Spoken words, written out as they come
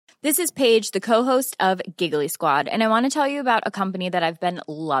This is Paige, the co-host of Giggly Squad, and I want to tell you about a company that I've been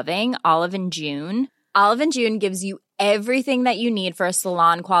loving, Olive & June. Olive & June gives you everything that you need for a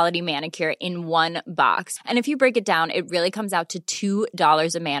salon-quality manicure in one box. And if you break it down, it really comes out to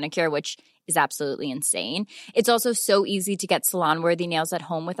 $2 a manicure, which is absolutely insane. It's also so easy to get salon-worthy nails at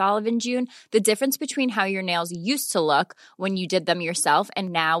home with Olive & June. The difference between how your nails used to look when you did them yourself and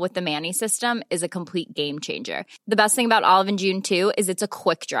now with the Mani system is a complete game changer. The best thing about Olive & June, too, is it's a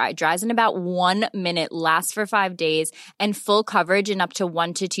quick dry. Dries in about 1 minute, lasts for 5 days, and full coverage in up to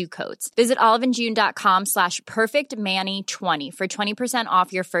 1 to 2 coats. Visit oliveandjune.com/perfectmani20 for 20%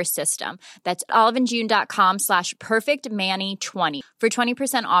 off your first system. That's oliveandjune.com/perfectmani20 for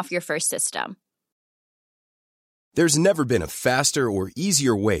 20% off your first system. There's never been a faster or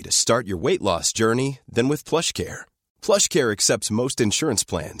easier way to start your weight loss journey than with PlushCare. PlushCare accepts most insurance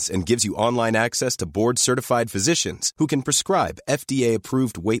plans and gives you online access to board-certified physicians who can prescribe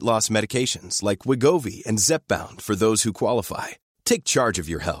FDA-approved weight loss medications like Wegovy and Zepbound for those who qualify. Take charge of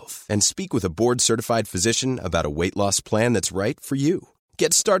your health and speak with a board-certified physician about a weight loss plan that's right for you.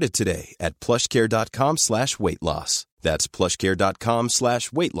 Get started today at plushcare.com/weight-loss. That's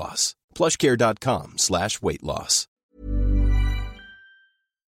plushcare.com/weight-loss. plushcare.com/weight-loss.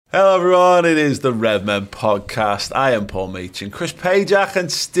 Hello everyone, it is the Redmen podcast. I am Paul Machin. Chris Pajak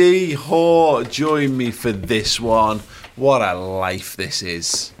and Steve Hoare join me for this one. What a life this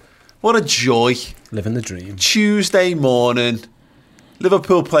is. What a joy. Living the dream. Tuesday morning,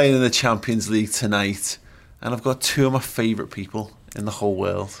 Liverpool playing in the Champions League tonight, and I've got two of my favourite people in the whole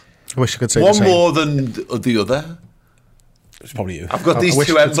world. I wish I could say one the same. more than the other. It's probably you. I've got these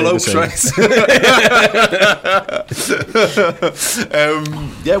two envelopes, right?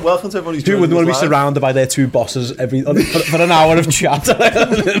 Yeah, welcome to everyone who's Who joining wouldn't want to be us live. surrounded by their two bosses for an hour of chat?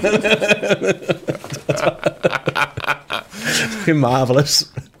 Fucking marvellous.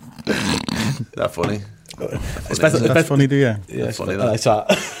 That funny? It's better. That's funny, do you? Yeah, it's funny, I like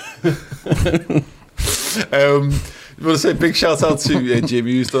that. I want to say a big shout out to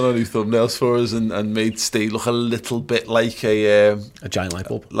Jimmy, who's done our new thumbnails for us and made Steve look a little bit like a giant light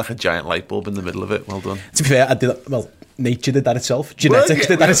bulb. Like a giant light bulb in the middle of it. Well done. To be fair, I did that. Well, nature did that itself. Genetics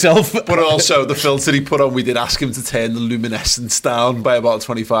did that itself. But also the filter he put on, we did ask him to turn the luminescence down by about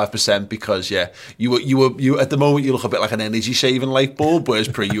 25% because you at the moment you look a bit like an energy saving light bulb, whereas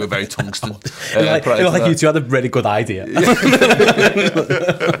pre you were very tungsten. It looked like you two had a really good idea.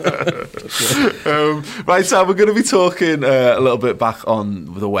 Right, so we're going to be talking a little bit back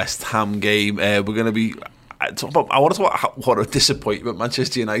on the West Ham game. We're going to be I want to talk about what a disappointment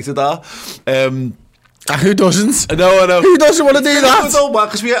Manchester United are. Who doesn't? I know. Who doesn't want to do that?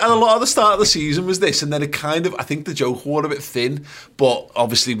 Because we had a lot of the start of the season was this, and then it kind of, I think the joke wore a bit thin, but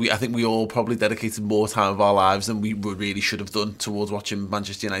obviously I think we all probably dedicated more time of our lives than we really should have done towards watching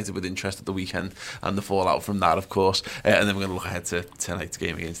Manchester United with interest at the weekend and the fallout from that, of course. And then we're going to look ahead to tonight's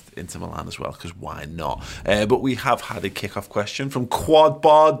game against Inter Milan as well, because why not? But we have had a kick-off question from Quad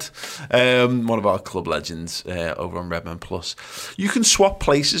Bod, one of our club legends over on Redmen Plus. You can swap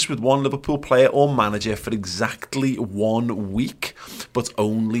places with one Liverpool player or manager for exactly 1 week, but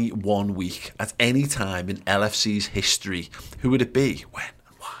only 1 week at any time in LFC's history. Who would it be? When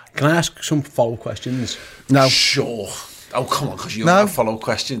and why? Can I ask some follow-up questions? No. Sure. Oh, come on, because you don't have follow-up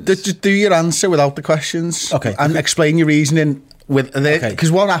questions. Just do your answer without the questions. Okay. And explain your reasoning with it.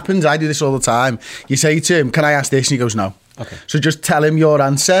 Because what happens, I do this all the time. You say to him, can I ask this? And he goes, no. Okay. So just tell him your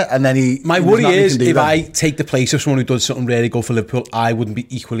answer, and then My worry is if I take the place of someone who does something really good for Liverpool, I wouldn't be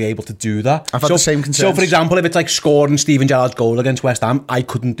equally able to do that. I've had the same concerns. So, for example, if it's like scoring Steven Gerrard's goal against West Ham, I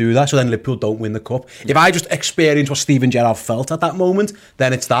couldn't do that. So then Liverpool don't win the cup. If I just experience what Steven Gerrard felt at that moment,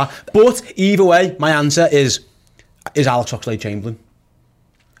 then it's that. But either way, my answer is Alex Oxlade-Chamberlain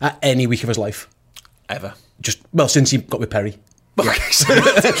at any week of his life Ever. Since he got with Perry. Okay,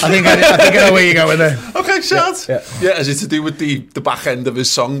 I think I know where you're going there. Okay, shout. Yeah, is it to do with the back end of his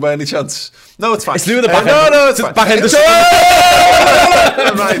song by any chance? No, it's fine. It's to do with the back end. No, it's fine. Back end of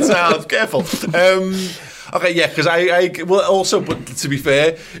Right, sound careful. Okay, yeah, because well, also, but to be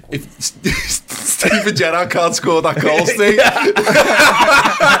fair, if Steven Gerrard can't score that goal, Steve.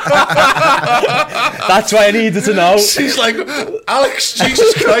 That's why I needed to know. She's like, Alex,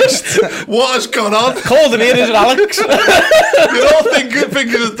 Jesus Christ, what has gone on? Called him in, is it, Alex? You're all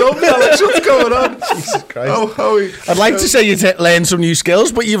thinking it's dumb, Alex. What's going on? Jesus Christ. Oh, Howie. I'd like to say you've learned some new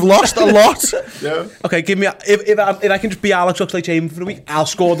skills, but you've lost a lot. Yeah. Okay, give me if I can just be Alex Oxlade-Chamberlain for a week, I'll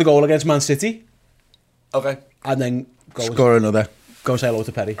score the goal against Man City. Okay. And then Score another. Go and say hello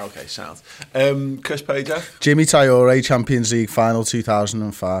to Perry. Okay, sounds. Chris Pajak. Jimmy Traore, Champions League final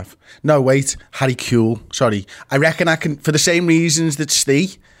 2005. No, wait, Harry Kewell. Sorry. I reckon I can, for the same reasons that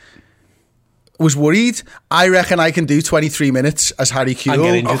Steve, was worried. I reckon I can do 23 minutes as Harry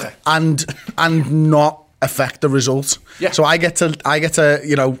Kewell and not affect the result. Yeah. So I get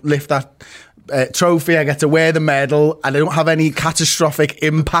to lift that trophy. I get to wear the medal, and I don't have any catastrophic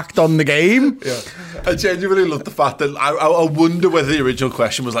impact on the game. Yeah. I genuinely love the fact that I wonder whether the original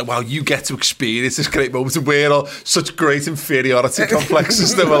question was like, wow, you get to experience this great moment and wear all such great inferiority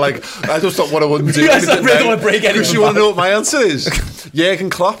complexes that were like, I just don't want to undo yes, I really don't want to break anything. Because you want to know what my answer is?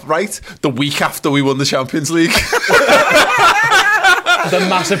 Jurgen Klopp, right? The week after we won the Champions League. The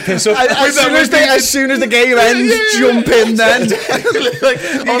massive piss up. As soon as the game ends, jump in then.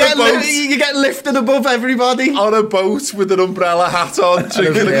 You get lifted above everybody. On a boat with an umbrella hat on,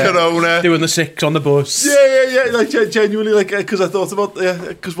 drinking a Corona. Doing the 6 on the bus. Yeah. Like, genuinely, like, because I thought about,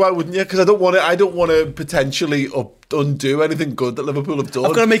 because why wouldn't you? Because I don't want to potentially undo anything good that Liverpool have done.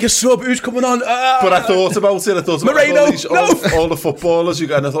 I'm going to make a sub. Who's coming on? But I thought about it. I thought about Moreno, all the footballers.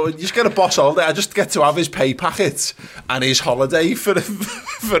 And I thought, you just get a boss holiday. I just get to have his pay packet and his holiday for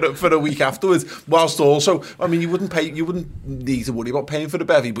a week afterwards. Whilst also, I mean, you wouldn't need to worry about paying for the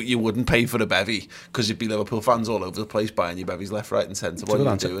bevy, but you wouldn't pay for the bevy because you'd be Liverpool fans all over the place buying your bevies left, right, and centre. What are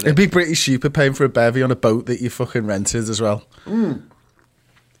you doing? It'd be pretty stupid paying for a bevy on a boat that you fucking rented as well.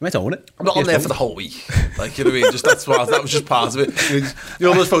 I might own it. I'm not on there for the whole week. Like, you know what I mean? Just that was just part of it. You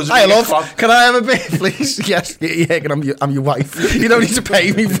know those photos. Hi, love. Can I have a beer, please? Yes. Yeah, I'm your wife. You don't need to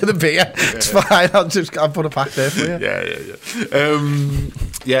pay me for the beer. It's fine. I'll put a pack there for you.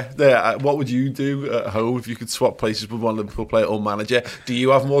 Yeah. What would you do at home if you could swap places with one Liverpool player or manager? Do you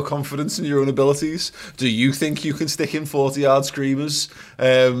have more confidence in your own abilities? Do you think you can stick in 40-yard screamers?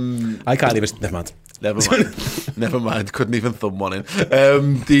 I can't even. Never mind. Never mind. Couldn't even thumb one in.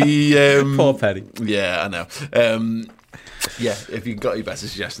 Poor Perry. Yeah, I know. Yeah, if you've got any better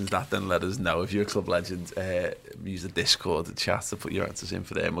suggestions, then let us know. If you're a club legend, use the Discord chat to put your answers in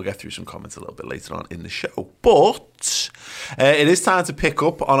for there, and we'll get through some comments a little bit later on in the show. But it is time to pick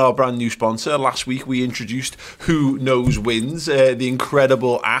up on our brand new sponsor. Last week we introduced Who Knows Wins, the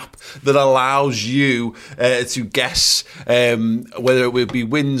incredible app that allows you to guess whether it would be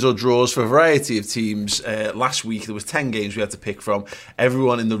wins or draws for a variety of teams. Last week there was 10 games we had to pick from.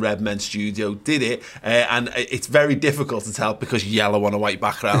 Everyone in the Redmen studio did it, and it's very difficult to tell because yellow on a white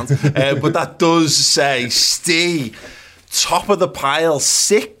background. But that does say Steve, top of the pile,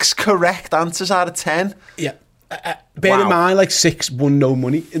 6 correct answers out of 10. Yeah. Bear in mind, like 6 won no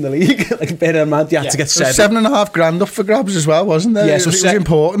money in the league. Like, bear in mind, you had to get 7. $7.5 grand up for grabs as well, wasn't there? Yeah, so it was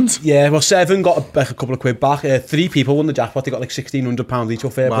important. Yeah, well, 7 got a couple of quid back. 3 people won the jackpot. They got like £1,600 each.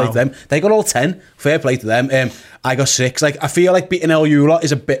 Or fair play to them. They got all 10. Fair play to them. I got 6. Like, I feel like beating El Ula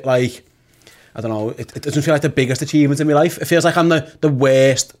is a bit like, I don't know. It doesn't feel like the biggest achievement in my life. It feels like I'm the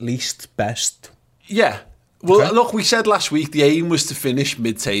worst, least, best. Yeah. Well, look, we said last week the aim was to finish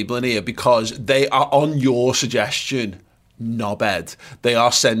mid-table in here because they are, on your suggestion, knobhead. They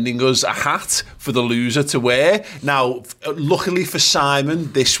are sending us a hat for the loser to wear. Now, luckily for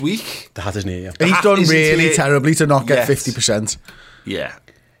Simon this week... The hat isn't here. He's done really terribly to not get 50%. Yeah.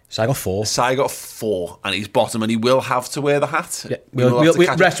 So I got 4. So I got 4, and he's bottom, and he will have to wear the hat. Yeah, we'll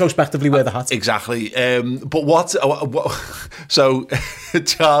retrospectively wear the hat. Exactly. But what? So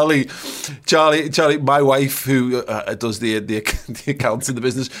Charlie, my wife, who does the accounts in the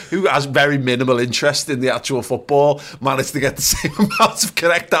business, who has very minimal interest in the actual football, managed to get the same amount of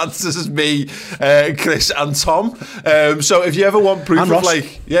correct answers as me, Chris, and Tom. So if you ever want proof of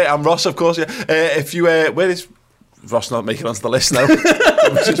and Ross, of course, yeah. If you where is Ross not making onto the list now?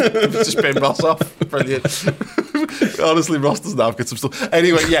 We've just been Ross off. Brilliant. Honestly, Ross doesn't have good some stuff.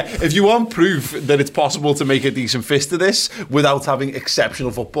 Anyway, yeah, if you want proof that it's possible to make a decent fist of this without having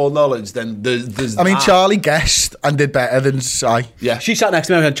exceptional football knowledge, then there's Charlie guessed and did better than Si. Yeah. She sat next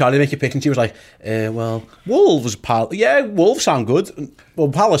to me and I had Charlie make a pick and she was like, well, Wolves, Wolves sound good. Well,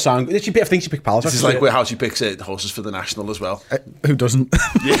 Palace sound good. I think she picked Palace. This is like how she picks horses for the National as well. Who doesn't?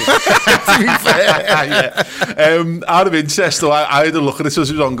 Yeah. To be fair. Yeah. Out of interest, though, I had a look at it as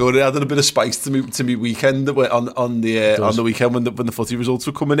it was ongoing. It added a bit of spice to me weekend on the weekend when the footy results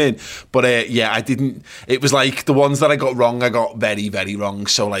were coming in. But I didn't. It was like the ones that I got wrong, I got very, very wrong.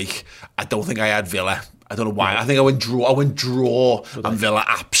 So like, I don't think I had Villa. I don't know why. I think I went draw, and Villa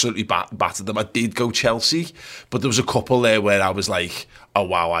absolutely battered them. I did go Chelsea, but there was a couple there where I was like, oh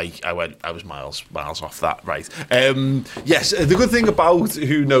wow, I was miles off that. Right. Yes, the good thing about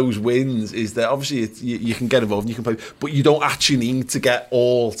Who Knows Wins is that obviously you can get involved and you can play, but you don't actually need to get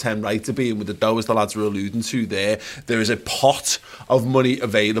all 10 right to be in with the dough, as the lads were alluding to there. There is a pot of money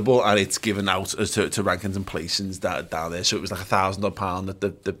available and it's given out as to rankings and placings down there. So it was like £1,000 that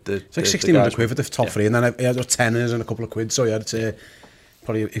the it's like 1,600 quid for the top 3, and then I had 10ers and a couple of quid. So yeah, it's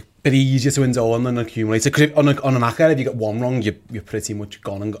probably a bit easier to indulge than accumulate it. Because on an acca, if you get one wrong, you're pretty much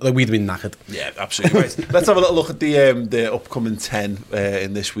gone. And we'd have been knackered. Yeah, absolutely right. Let's have a little look at the upcoming 10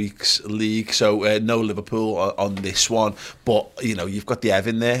 in this week's league. So no Liverpool on this one, but you've got the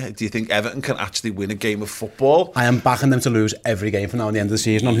Everton there. Do you think Everton can actually win a game of football? I am backing them to lose every game from now and the end of the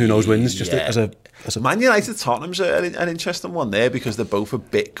season on who knows wins. Just as a Man United Tottenham's an interesting one there because they're both a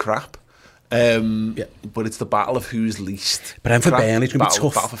bit crap. But it's the battle of who's least. But then for Burnley, it's going to be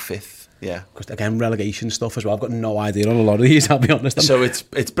tough. Battle for fifth. Yeah, because again, relegation stuff as well. I've got no idea on a lot of these, I'll be honest. So it's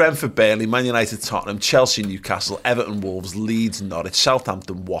Brentford, Burnley, Man United, Tottenham, Chelsea, Newcastle, Everton, Wolves, Leeds, Norwich,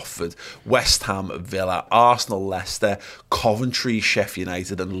 Southampton, Watford, West Ham, Villa, Arsenal, Leicester, Coventry, Sheffield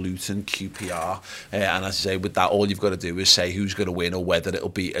United, and Luton, QPR. And as I say, with that, all you've got to do is say who's going to win or whether it'll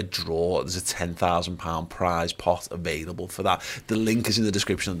be a draw. There's a £10,000 prize pot available for that. The link is in the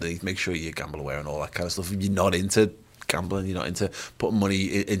description underneath. Make sure you're gamble aware and all that kind of stuff. If you're not into gambling, you're not into putting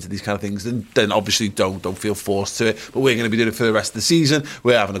money into these kind of things, then obviously don't feel forced to it. But we're going to be doing it for the rest of the season.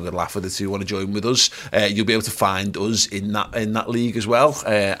 We're having a good laugh with it. So you want to join with us, you'll be able to find us in that league as well,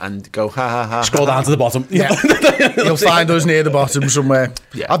 and go ha ha ha. Scroll down to the bottom. Yeah. You'll find us near the bottom somewhere.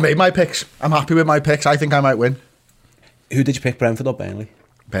 Yeah. I've made my picks. I'm happy with my picks. I think I might win. Who did you pick, Brentford or Burnley?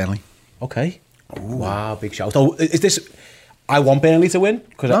 Burnley. Okay. Ooh. Wow, big shout. Oh, is this? I want Burnley to win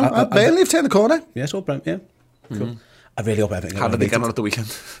because Burnley have turned the corner. Yeah, so Brent. Yeah, cool. I really hope everything. How did they get on at the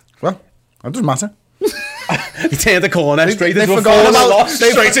weekend? Well, it doesn't matter. He turned the corner straight into a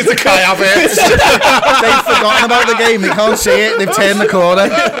straight into Kai Havertz. They've forgotten about the game. They can't see it. They've turned the corner.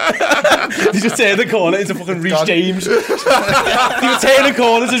 They just turned the corner into fucking Reece James. They were turning the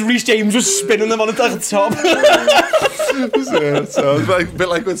corners as Reece James was spinning them on the top. So it's a bit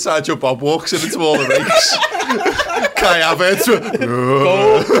like when Sergio Bob walks into all the rakes. Kai Havertz.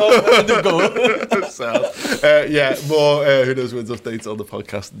 Go. So, more Who Knows Wins updates on the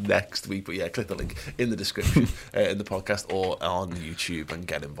podcast next week. But yeah, click the link in the description in the podcast or on YouTube and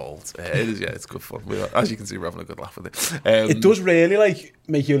get involved. It's good fun. As you can see, we're having a good laugh with it. It does really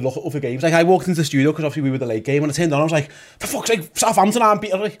make you look at other games. Like I walked into the studio because obviously we were the late game, and I turned on. I was like, for fuck's sake, Southampton aren't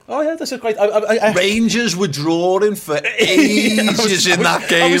beat. I was like, oh yeah, this is great. Rangers were drawing for ages in that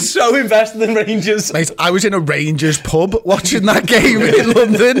game. I was so invested in Rangers. Mate, I was in a Rangers pub watching that game in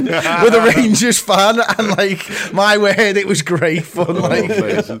London with a Rangers fan, and my word, it was great fun.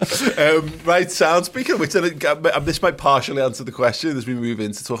 Right, sound. Speaking of which, this might partially answer the question as we move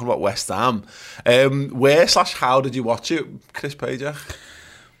into talking about West Ham. Where/how did you watch it, Chris Pajak?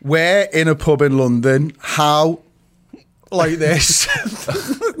 We're in a pub in London. How? Like this.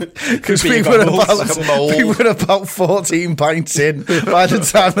 Because we were about 14 pints in by the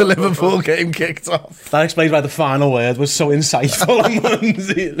time the Liverpool game kicked off. That explains why the final word was so insightful.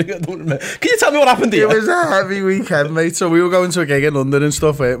 Can you tell me what happened here? It was a heavy weekend, mate. So we were going to a gig in London and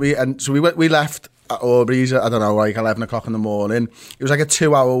stuff, weren't we? And so we left at Aubrey's at, 11 o'clock in the morning. It was like a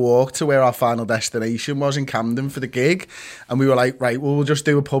 2-hour walk to where our final destination was in Camden for the gig. And we were like, right, well, we'll just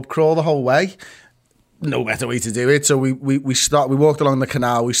do a pub crawl the whole way. No better way to do it. So we walked along the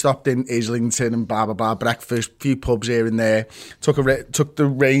canal. We stopped in Islington and blah blah blah. Breakfast, few pubs here and there. Took the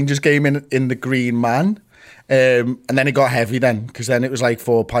Rangers game in the Green Man, and then it got heavy because then it was like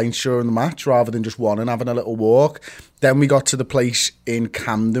 4 pints during the match rather than just one and having a little walk. Then we got to the place in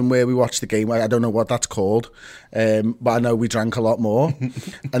Camden where we watched the game. I don't know what that's called, but I know we drank a lot more.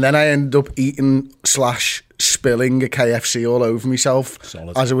 And then I ended up eating / spilling a KFC all over myself.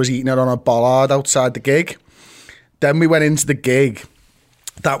 Solid. As I was eating it on a bollard outside the gig. Then we went into the gig.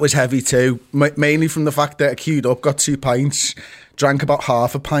 That was heavy too, mainly from the fact that I queued up, got 2 pints, drank about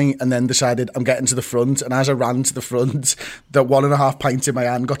half a pint, and then decided I'm getting to the front. And as I ran to the front, the 1.5 pints in my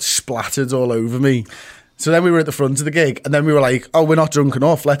hand got splattered all over me. So then we were at the front of the gig, and then we were like, oh, we're not drunk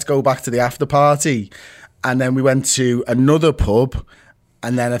enough, let's go back to the after party. And then we went to another pub,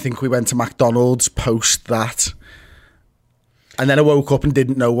 and then I think we went to McDonald's post that. And then I woke up and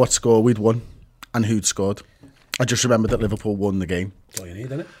didn't know what score we'd won and who'd scored. I just remembered that Liverpool won the game. That's all you need,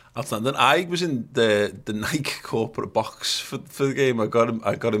 isn't it? Outstanding. I was in the Nike corporate box for the game. I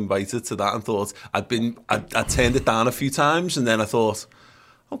got invited to that and thought I turned it down a few times, and then I thought,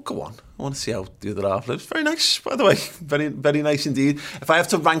 oh, go on. I want to see how the other half lives. Very nice, by the way. Very, very nice indeed. If I have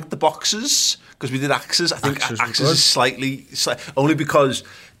to rank the boxes, because we did Axes, I think Axes is slightly only because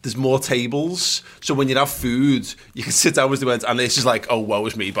there's more tables, so when you have food, you can sit down with the ones, and this is like, oh, woe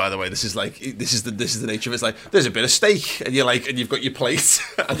is me. By the way, this is the nature of it. It's like there's a bit of steak, and you're like, and you've got your plate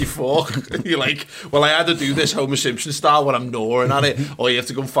and your fork, and you're like, well, I either do this Homer Simpson style when I'm gnawing at it, or you have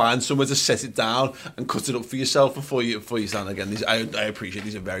to go and find somewhere to set it down and cut it up for yourself before you stand again. I appreciate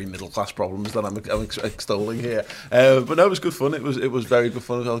these are very middle class problems that I'm extolling here, but no, it was good fun. It was very good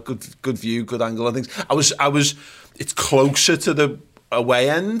fun. It was a good view, good angle and things. I was. It's closer to the away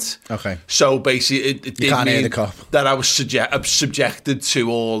end. Okay. So basically, it did mean that I was subjected to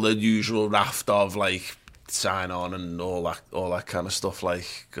all the usual raft of like sign on and all that kind of stuff.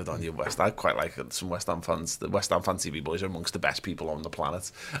 Like, good on you, West. I quite like some West Ham fans. The West Ham fan TV boys are amongst the best people on the planet.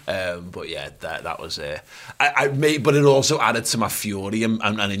 But yeah, that was but it also added to my fury and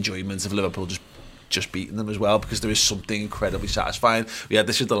enjoyment of Liverpool just beating them as well, because there is something incredibly satisfying. We had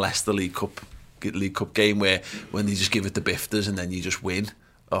this with the Leicester League Cup game where when you just give it the bifters and then you just win.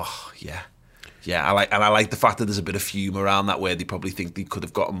 Oh yeah, I like the fact that there's a bit of fume around that, where they probably think they could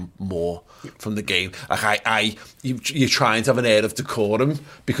have gotten more from the game. Like you're trying to have an air of decorum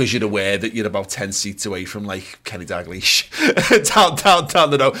because you're aware that you're about 10 seats away from like Kenny Dalglish down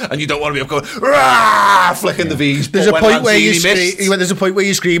the road, and you don't want to be up going rah, flicking the V's. There's a point where there's a point where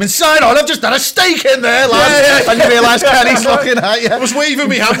you're screaming, "Sign on! I've just had a steak in there, lad!" And you realise Kenny's looking at you. I was waving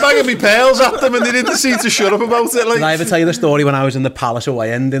my handbag and my pails at them, and they didn't seem to shut up about it. Like, did I ever tell you the story when I was in the Palace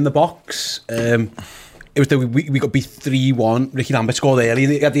away end in the box? It was we got beat 3-1. Ricky Lambert scored early.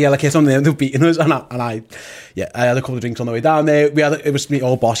 They had the yellow kit on there. They were beating us, and I had a couple of drinks on the way down there. It was me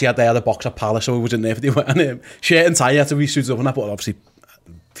old boss. They had a box at Palace, so we was in there for the shirt and tie. Had to be suited up on that, but obviously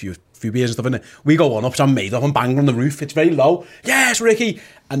a few beers and stuff in it. We go on up, so I'm made up and banging on the roof. It's very low. Yes, Ricky.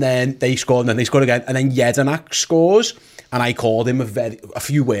 And then they scored, and then they scored again, and then Jedinak scores. And I called him a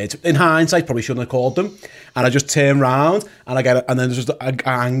few words. In hindsight, probably shouldn't have called them. And I just turn round and and then there's just an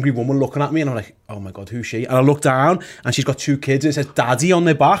angry woman looking at me, and I'm like, oh my God, who's she? And I look down and she's got 2 kids and it says Daddy on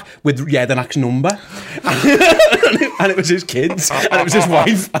their back with Jedinak's number. And it was his kids and it was his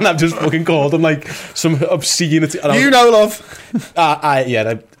wife, and I've just fucking called him like some obscenity. Love. I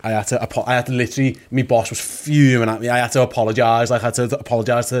had to literally, my boss was fuming at me. I had to apologise. I had to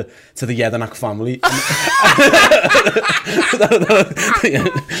apologise to the Jedinak family.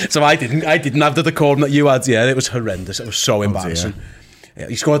 So I didn't have the decorum that you had. Yeah, it was horrendous. It was so embarrassing. Yeah,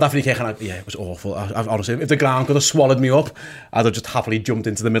 he scored that free kick, and it was awful. I honestly, if the ground could have swallowed me up, I'd have just happily jumped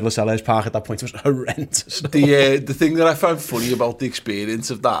into the middle of Selhurst Park at that point. It was horrendous. The thing that I found funny about the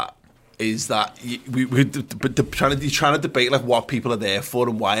experience of that is that we're trying to debate like what people are there for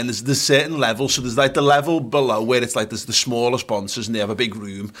and why, and there's certain levels. So there's like the level below where it's like there's the smaller sponsors and they have a big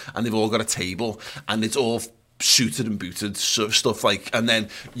room and they've all got a table and it's all suited and booted sort of stuff, like, and then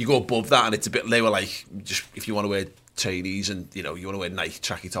you go above that and it's a bit, they were like, just if you want to wear Chinese and you want to wear nice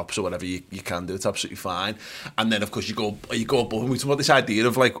tracky tops or whatever, you can do, it's absolutely fine. And then of course you go above, and we talk about this idea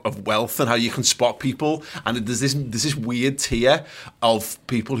of like of wealth and how you can spot people, and there's this weird tier of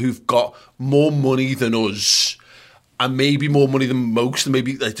people who've got more money than us and maybe more money than most, and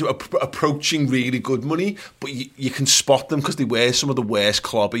maybe like approaching really good money, but you can spot them because they wear some of the worst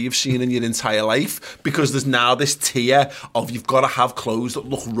clobber you've seen in your entire life, because there's now this tier of you've got to have clothes that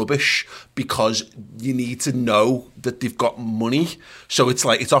look rubbish because you need to know that they've got money. So it's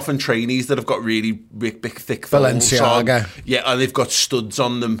like, it's often trainees that have got really big thick Balenciaga. Yeah, and they've got studs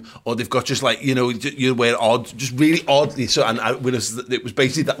on them, or they've got just like, you wear just really oddly. So, and it was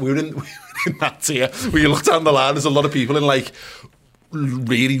basically that we were in that tier where you look down the line, there's a lot of people in like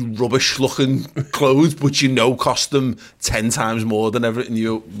really rubbish looking clothes, but cost them 10 times more than everything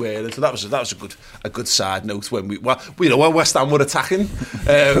you're wearing. So that was a good side note when when West Ham were attacking.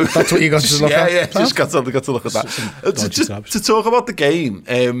 That's what you got to look at. Yeah, just got to look at that. To talk about the game.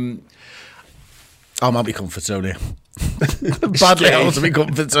 I'm out my comfort zone here. Badly out of my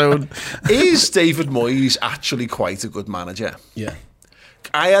comfort zone. Is David Moyes actually quite a good manager? Yeah.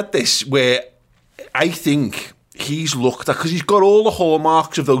 I had this where I think he's looked at, because he's got all the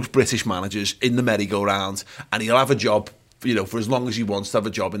hallmarks of those British managers in the merry-go-round, and he'll have a job, for as long as he wants to have a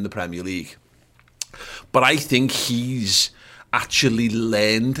job in the Premier League. But I think he's actually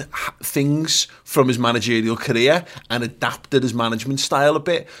learned things from his managerial career and adapted his management style a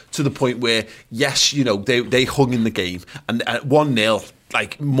bit, to the point where, yes, they hung in the game, and at 1-0,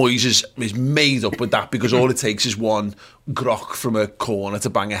 like, Moyes is made up with that, because all it takes is one grok from a corner to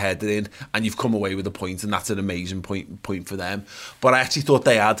bang a header in, and you've come away with a point, and that's an amazing point for them. But I actually thought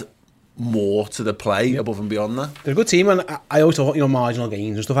they had more to the play above and beyond that. They're a good team, and I always thought, marginal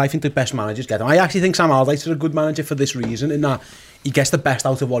gains and stuff, I think the best managers get them. I actually think Sam Allardyce is a good manager for this reason, in that he gets the best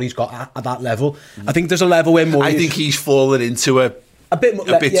out of what he's got at that level. I think there's a level where Moyes... I think he's fallen into a bit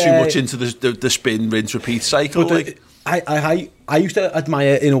too much into the spin, rinse, repeat cycle. But I used to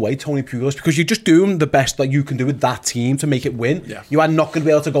admire, in a way, Tony Pulis, because you're just doing the best that you can do with that team to make it win. Yeah. You are not going to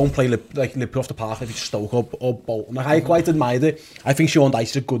be able to go and play Liverpool off the park if it's Stoke or Bolton. I quite admired it. I think Sean Dyche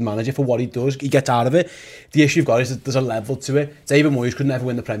is a good manager for what he does. He gets out of it. The issue you've got is that there's a level to it. David Moyes could never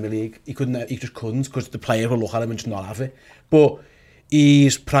win the Premier League. He just couldn't, because the players will look at him and just not have it. But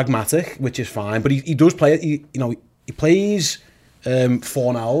he's pragmatic, which is fine. But he does play it. He plays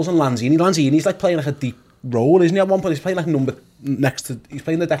Fornals and Lanzini. Lanzini's like playing like a deep role, isn't he? At one point, he's playing like he's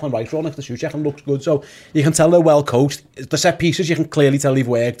playing the Declan Rice role next to Souček and looks good. So you can tell they're well coached. The set pieces, you can clearly tell they've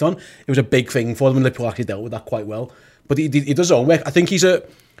worked on. It was a big thing for them, and Liverpool actually dealt with that quite well. But he does his own work. I think he's a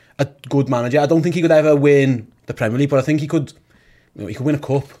good manager. I don't think he could ever win the Premier League, but I think he could win a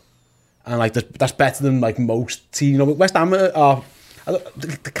cup. And like that's better than like most teams. West Ham are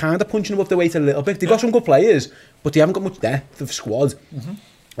they're kind of punching above their weight a little bit. They've got some good players, but they haven't got much depth of squad. Mm-hmm.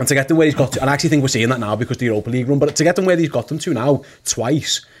 And to get them where he's got to, and I actually think we're seeing that now because of the Europa League run, but to get them where he's got them to now,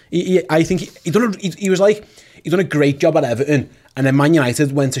 twice, I think he done a great job at Everton, and then Man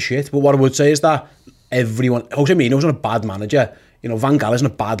United went to shit. But what I would say is that everyone, Jose Mourinho's not a bad manager, Van Gaal isn't a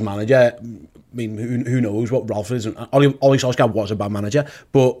bad manager, I mean, who knows what Ralph is, and Ole Solskjaer was a bad manager,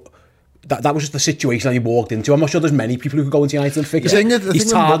 but that was just the situation that he walked into. I'm not sure there's many people who could go into United and fix it.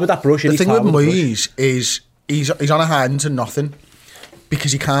 He's tarred with that brush. The thing with Moyes is he's on a hiding to nothing.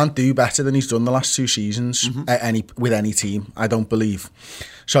 Because he can't do better than he's done the last 2 seasons with any team, I don't believe.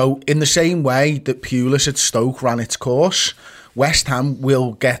 So in the same way that Pulis at Stoke ran its course, West Ham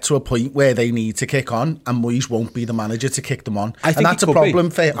will get to a point where they need to kick on, and Moyes won't be the manager to kick them on. And that's a problem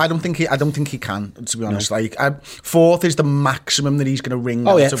for. I don't think he can, to be honest. No. Like 4th is the maximum that he's going to ring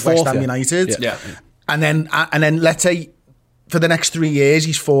out of West Ham United. Yeah. And then let's say, for the next 3 years,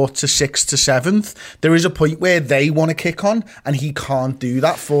 he's 4th to 6th to 7th. There is a point where they want to kick on, and he can't do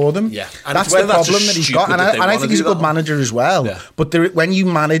that for them. Yeah, and that's the problem that he's got. And I think he's a good manager as well. Yeah. But when you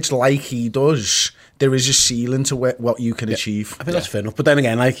manage like he does, there is a ceiling to what you can achieve. I think that's fair enough. But then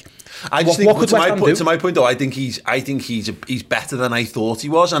again, like, I just think to my point though, I think he's better than I thought he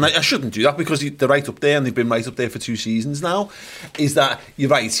was, and I shouldn't do that because they're right up there, and they've been right up there for 2 seasons now. Is that you're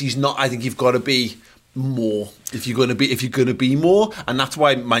right? He's not. I think you've got to be more if you're going to be more, and that's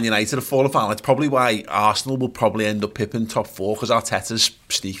why Man United have fallen foul. It's probably why Arsenal will probably end up pipping top 4 because Arteta's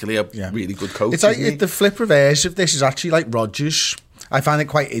sneakily a really good coach. It's like the flip reverse of this is actually like Rodgers. I find it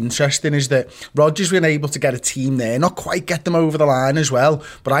quite interesting is that Rodgers been able to get a team there, not quite get them over the line as well,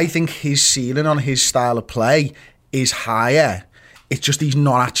 but I think his ceiling on his style of play is higher. It's just he's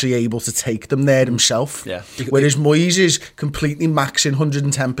not actually able to take them there himself. Yeah. Whereas Moyes is completely maxing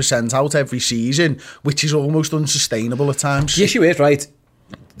 110% out every season, which is almost unsustainable at times. The issue is, right,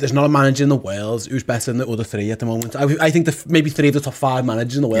 there's not a manager in the world who's better than the other 3 at the moment. I think maybe 3 of the top 5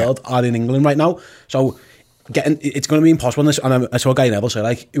 managers in the world are in England right now. So it's going to be impossible. And I saw Guy Neville say,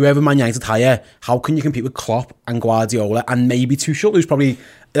 like, whoever Man United hire, how can you compete with Klopp and Guardiola and maybe Tuchel, who's probably,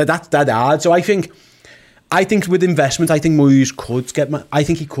 that's dead hard. So I think with investment, I think Moyes could I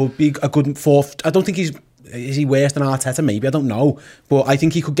think he could be a good 4th. I don't think is he worse than Arteta? Maybe, I don't know. But I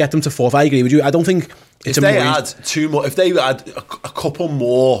think he could get them to 4th. I agree with you. I don't think if they add 2 more, if they add a couple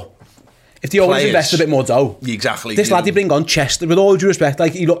more, if they always invest a bit more dough. Exactly. This lad they bring on Chester, with all due respect,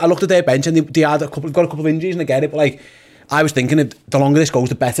 like I looked at their bench and they had got a couple of injuries and I get it, but like I was thinking the longer this goes,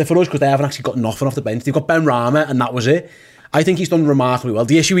 the better for us because they haven't actually got nothing off the bench. They've got Ben Rama and that was it. I think he's done remarkably well.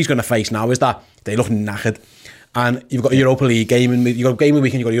 The issue he's going to face now is that they look knackered. And you've got a Europa League game, and you've got a game of the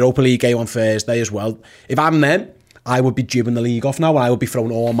weekend, you've got a Europa League game on Thursday as well. If I'm them, I would be jibbing the league off now, and I would be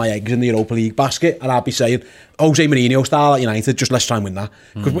throwing all my eggs in the Europa League basket, and I'd be saying, Jose Mourinho style at United, just let's try and win that.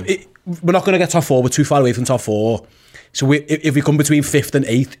 Because we're not going to get top 4, we're too far away from top 4. So if we come between 5th and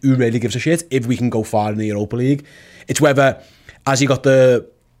 8th, who really gives a shit if we can go far in the Europa League? It's whether, as he got the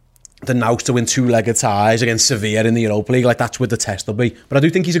nous to win 2-legged ties against Sevilla in the Europa League, like that's where the test will be. But I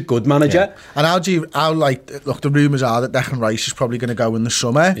do think he's a good manager. Yeah. And look, the rumours are that Declan Rice is probably going to go in the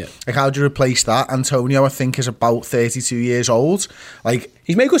summer. Yeah. Like, how do you replace that? Antonio, I think, is about 32 years old. Like,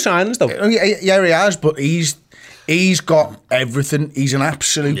 he's made good signings though. Yeah, he has, but he's got everything. He's an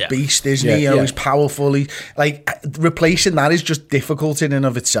absolute beast, isn't he? He's powerful. Replacing that is just difficult in and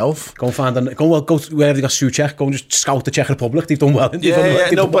of itself. Go wherever they got Souček. Go and just scout the Czech Republic. They've done well.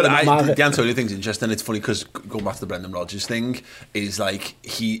 The Antonio thing's interesting. It's funny because going back to the Brendan Rodgers thing is like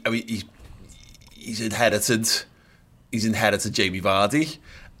he's inherited Jamie Vardy.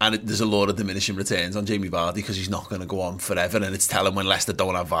 and there's a lot of diminishing returns on Jamie Vardy because he's not going to go on forever, and it's telling when Leicester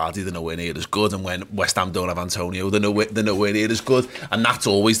don't have Vardy, they're nowhere near as good, and when West Ham don't have Antonio, they're nowhere near as good, and that's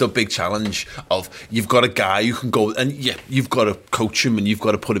always the big challenge of you've got a guy who can go, and yeah, you've got to coach him and you've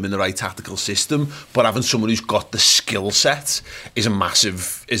got to put him in the right tactical system, but having someone who's got the skill set is a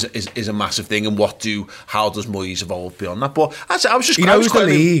massive thing, and how does Moyes evolve beyond that? But I was just he knows the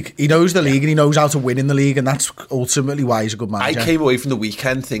league, and he knows how to win in the league, and that's ultimately why he's a good manager. I came away from the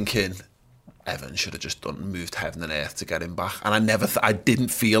weekend thinking Everton should have just moved heaven and earth to get him back, and I didn't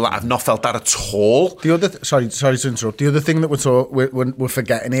feel that. I've not felt that at all. The other sorry to interrupt. The other thing that we're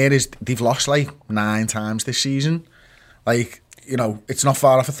forgetting here is they've lost like 9 times this season. Like, you know, it's not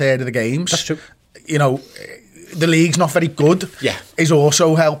far off a third of the games. That's true. You know, the league's not very good. Yeah, is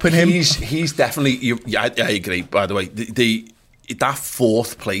also helping him. He's definitely. I agree. By the way, that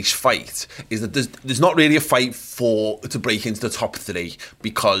 4th place fight is that there's not really a fight to break into the top 3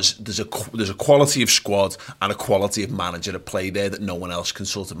 because there's a quality of squad and a quality of manager at play there that no one else can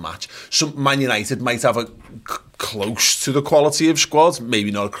sort of match. Some Man United might have a close to the quality of squad,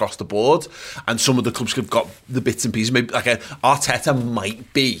 maybe not across the board, and some of the clubs have got the bits and pieces. Maybe like Arteta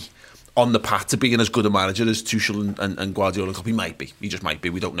might be on the path to being as good a manager as Tuchel and Guardiola. He might be. He just might be.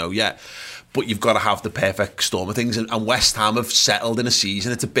 We don't know yet. But you've got to have the perfect storm of things. And West Ham have settled in a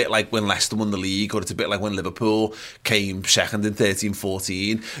season. It's a bit like when Leicester won the league, or it's a bit like when Liverpool came second in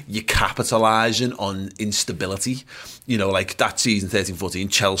 13-14. You're capitalising on instability. You know, like that season, 13-14,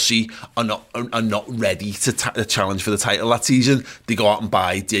 Chelsea are not ready to challenge for the title that season. They go out and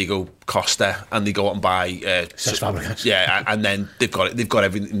buy Diego Costa, and they go out and buy Fabregas. Yeah, and then they've got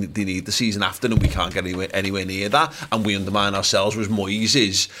everything they need the season after, and we can't get anywhere near that, and we undermine ourselves. Whereas Moyes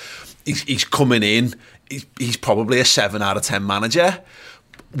is he's coming in, he's probably a 7 out of 10 manager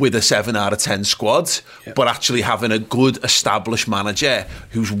with a 7 out of 10 squad, but actually having a good established manager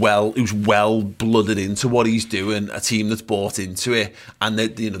who's well blooded into what he's doing, a team that's bought into it, and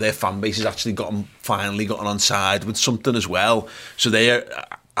their fan base has actually finally gotten on side with something as well. So they're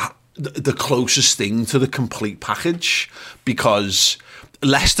the closest thing to the complete package, because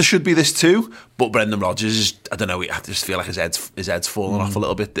Leicester should be this too, but Brendan Rodgers is, I don't know, I just feel like his head's fallen off a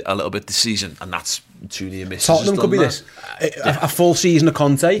little bit this season, and that's too near misses. Tottenham could be this a full season of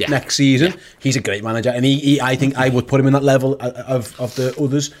Conte next season. He's a great manager, and I think I would put him in that level of the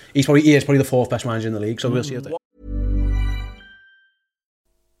others. He is probably the 4th best manager in the league, so we'll see.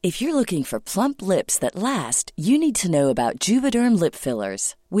 If you're looking for plump lips that last, you need to know about Juvederm lip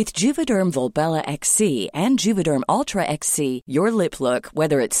fillers. With Juvederm Volbella XC and Juvederm Ultra XC, your lip look,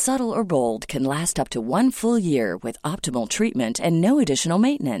 whether it's subtle or bold, can last up to 1 full year with optimal treatment and no additional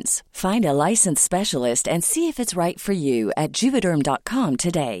maintenance. Find a licensed specialist and see if it's right for you at Juvederm.com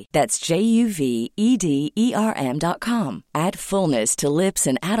today. That's JUVEDERM.com. Add fullness to lips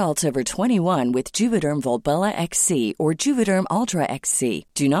in adults over 21 with Juvederm Volbella XC or Juvederm Ultra XC.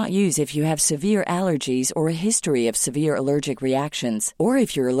 Do not use if you have severe allergies or a history of severe allergic reactions, or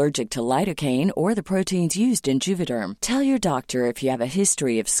if you're allergic to lidocaine or the proteins used in Juvederm. Tell your doctor if you have a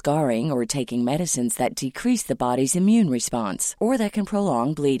history of scarring or taking medicines that decrease the body's immune response or that can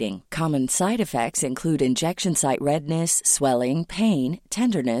prolong bleeding. Common side effects include injection site redness, swelling, pain,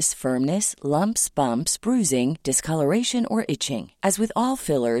 tenderness, firmness, lumps, bumps, bruising, discoloration, or itching. As with all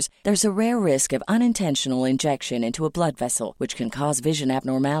fillers, there's a rare risk of unintentional injection into a blood vessel, which can cause vision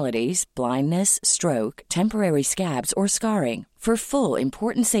abnormalities, blindness, stroke, temporary scabs, or scarring. For full,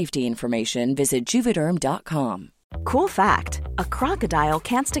 important safety information, visit Juvederm.com. Cool fact, a crocodile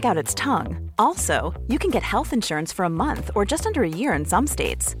can't stick out its tongue. Also, you can get health insurance for a month or just under a year in some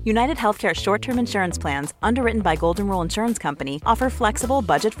states. United Healthcare short-term insurance plans, underwritten by Golden Rule Insurance Company, offer flexible,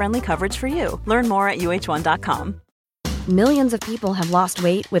 budget-friendly coverage for you. Learn more at UH1.com. Millions of people have lost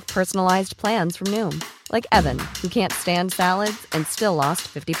weight with personalized plans from Noom. Like Evan, who can't stand salads and still lost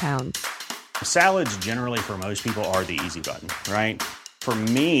 50 pounds. Salads generally for most people are the easy button, right? For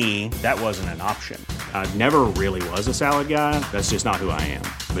me, that wasn't an option. I never really was a salad guy. That's just not who I am.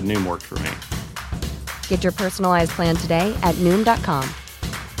 But Noom worked for me. Get your personalized plan today at Noom.com.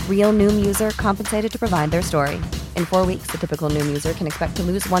 Real Noom user compensated to provide their story. In 4 weeks, the typical Noom user can expect to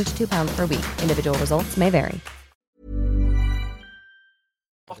lose 1 to 2 pounds per week. Individual results may vary.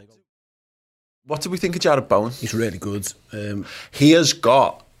 What do we think of Jared Bowen? He's really good. He has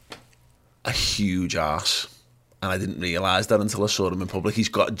got a huge arse, and I didn't realise that until I saw him in public. He's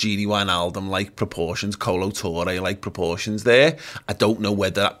got Gini Wijnaldum-like proportions, Kolo Touré-like proportions there. I don't know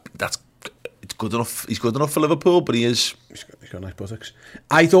whether it's good enough. He's good enough for Liverpool, but He's got nice buttocks.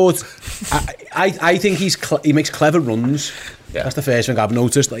 I think he makes clever runs. Yeah. That's the first thing I've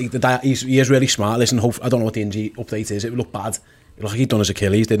noticed. Like he is really smart. Listen, I don't know what the injury update is. It would look bad It looked like he'd done his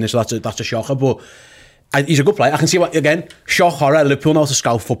Achilles, didn't he? So that's a shocker, but he's a good player. I can see what, again, shock horror, Liverpool know how to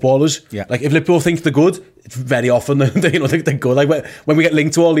scout footballers. Yeah. Like, if Liverpool think they're good, it's very often they think they're good. Like, when we get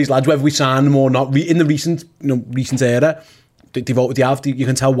linked to all these lads, whether we sign them or not, in the recent era, you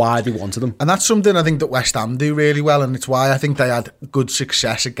can tell why they wanted them. And that's something I think that West Ham do really well, and it's why I think they had good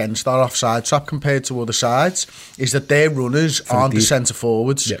success against our offside trap compared to other sides, is that their runners aren't the centre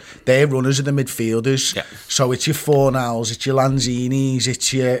forwards. Yeah. Their runners are the midfielders. Yeah. So it's your Fornals, it's your Lanzinis,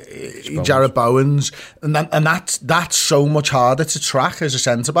 it's your Jarrod Bowens, and that's so much harder to track as a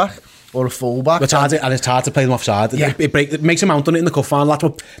centre back or a fullback. It's hard to play them offside. Yeah. It makes a mount on it in the cup final.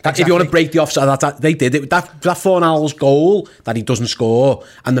 Exactly. If you want to break the offside, they did it. That Fornals goal that he doesn't score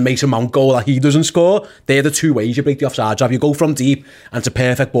and the Mason Mount goal that he doesn't score, they're the two ways you break the offside job. You go from deep and it's a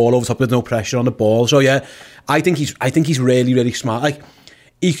perfect ball over top with no pressure on the ball. So yeah, I think he's really, really smart. Like,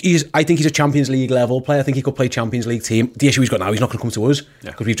 I think he's a Champions League level player. I think he could play Champions League team. The issue he's got now, he's not going to come to us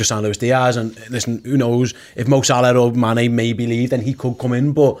because we've just signed Luis Diaz. And listen, who knows, if Mo Salah or Mane maybe leave, then he could come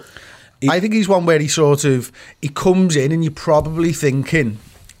in. But I think he's one where he comes in and you're probably thinking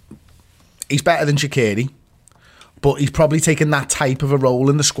he's better than Shaqiri, but he's probably taken that type of a role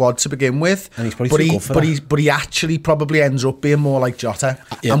in the squad to begin with. And he's probably too good for that. But he actually probably ends up being more like Jota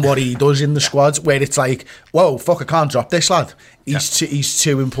and what he does in the squads, where it's like, whoa, fuck, I can't drop this lad. He's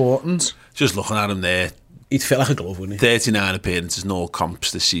too important. Just looking at him there, he'd fit like a glove, wouldn't he? 39 appearances in all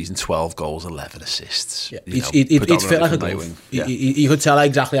comps this season, 12 goals, 11 assists. Yeah. He'd fit like a glove. Yeah. You could tell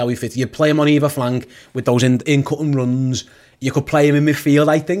exactly how he fits. You'd play him on either flank with those in-cutting runs. You could play him in midfield,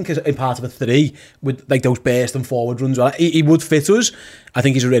 I think, in part of a three, with like those burst and forward runs. He would fit us. I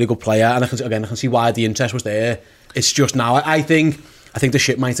think he's a really good player, and I can see why the interest was there. It's just now, I think the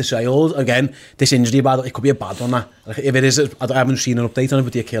ship might have sailed. Again, this injury, it could be a bad one. Like, if it is, I haven't seen an update on it,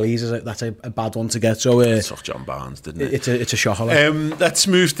 but the Achilles, that's a bad one to get. So it's off John Barnes, didn't it? It's a shocker. Let's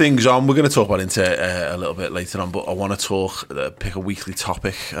move things on. We're going to talk about Inter a little bit later on, but I want to pick a weekly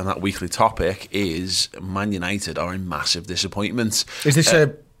topic, and that weekly topic is Man United are in massive disappointment. Is this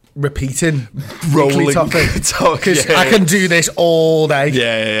a repeating rolling topic? Because I can do this all day.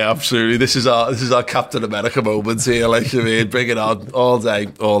 Yeah, absolutely. This is our Captain America moment here. Like, I mean, bring it on all day.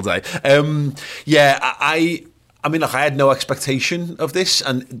 I mean, look, I had no expectation of this,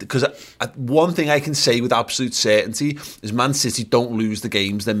 and because one thing I can say with absolute certainty is Man City don't lose the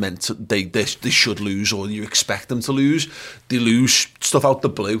games they're meant to. They should lose, or you expect them to lose. They lose stuff out the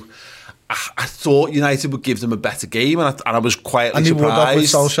blue. I thought United would give them a better game, and I was quietly surprised. And they would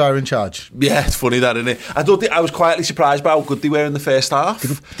with Solskjaer in charge. Yeah, it's funny that, isn't it? I was quietly surprised by how good they were in the first half.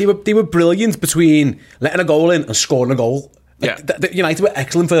 They were brilliant between letting a goal in and scoring a goal. United were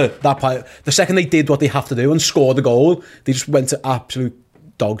excellent for that part. The second they did what they have to do and scored the goal, they just went to absolute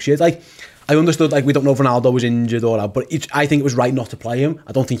dog shit. Like, I understood, like, we don't know if Ronaldo was injured or not, but I think it was right not to play him.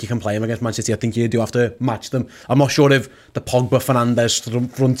 I don't think you can play him against Man City. I think you do have to match them. I'm not sure if the Pogba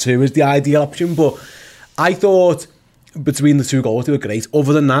Fernandes front two is the ideal option, but I thought between the two goals they were great.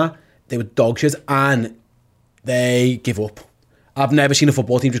 Other than that, they were dog shit and they give up. I've never seen a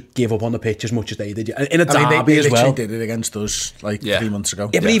football team just give up on the pitch as much as they did. In a derby as well. They did it against us 3 months ago.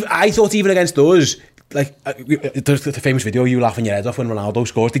 Yeah, but I thought even against us, like, there's the famous video, you laughing your head off when Ronaldo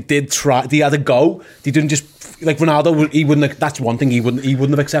scores. They did try. They had a go. They didn't just, like, Ronaldo. He wouldn't. That's one thing. He wouldn't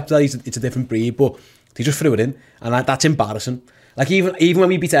have accepted that. It's a different breed. But they just threw it in, and that's embarrassing. Like, even when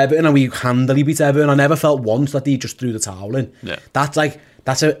we beat Everton and we handily beat Everton, I never felt once that they just threw the towel in. Yeah.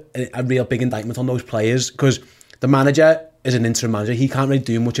 That's a real big indictment on those players, because the manager is an interim manager. He can't really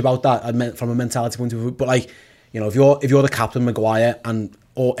do much about that from a mentality point of view. But, like, you know, if you're the captain, Maguire,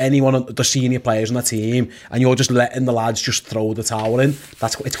 or anyone of the senior players on the team, and you're just letting the lads just throw the towel in,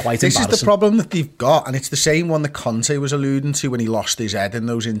 it's quite embarrassing. This is the problem that they've got, and it's the same one that Conte was alluding to when he lost his head in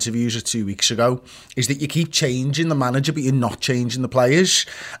those interviews 2 weeks ago, is that you keep changing the manager, but you're not changing the players.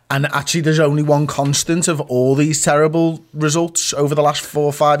 And actually, there's only one constant of all these terrible results over the last 4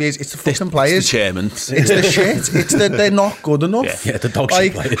 or 5 years. It's the fucking players. It's the chairman. It's the shit. It's that they're not good enough. Yeah, the dog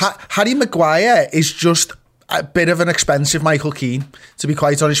shit players. Harry Maguire is just a bit of an expensive Michael Keane, to be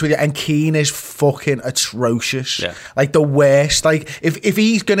quite honest with you, and Keane is fucking atrocious. Yeah. Like, the worst. Like, if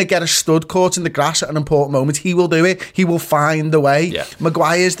he's going to get a stud caught in the grass at an important moment, he will do it. He will find the way. Yeah.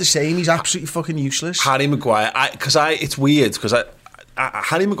 Maguire's the same. He's absolutely fucking useless. Harry Maguire, it's weird, because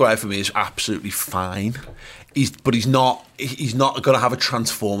Harry Maguire for me is absolutely fine. But he's not going to have a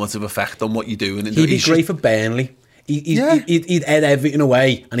transformative effect on what you're doing. He'd be great for Burnley. he'd head everything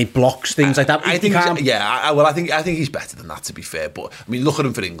away and he blocks things like that. I think he's better than that, to be fair. But I mean, look at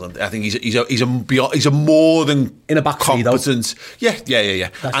him for England. I think he's a more than in a back competent. Yeah.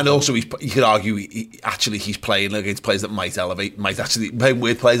 And also, you could argue he's playing against players that might actually play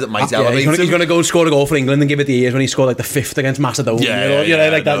with players that might elevate. He's going to go score a goal for England and give it the ears when he scored like the 5th against Macedonia.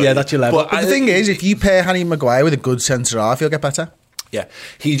 That's your level. But the thing is, if you pair Harry Maguire with a good centre half, he'll get better. Yeah,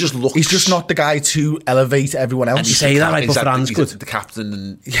 he just looks. He's just not the guy to elevate everyone else. And you say that, right? But Varane's good. The captain,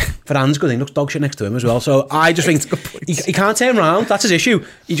 and Varane's good. He looks dog shit next to him as well. So I just think he can't turn around. That's his issue.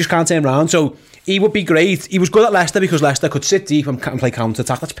 He just can't turn around. So he would be great. He was good at Leicester because Leicester could sit deep and play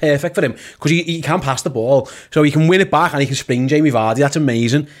counter-attack. That's perfect for him because he can pass the ball. So he can win it back and he can spring Jamie Vardy. That's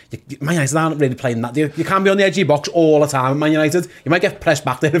amazing. Man United aren't really playing that. You can't be on the edge of your box all the time at Man United. You might get pressed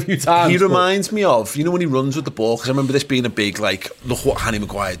back there a few times. He reminds me of, when he runs with the ball, because I remember this being a big, look what Harry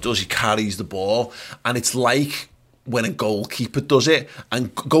Maguire does. He carries the ball and it's like when a goalkeeper does it,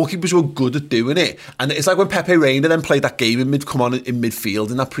 and goalkeepers were good at doing it, and it's like when Pepe Reina then played that game in midfield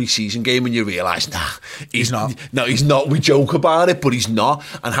in that pre-season game, and you realise he's not. We joke about it, but he's not.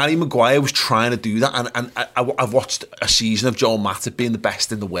 And Harry Maguire was trying to do that, and I've watched a season of Joel Matip being the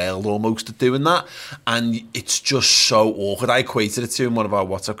best in the world almost at doing that, and it's just so awkward. I equated it to in one of our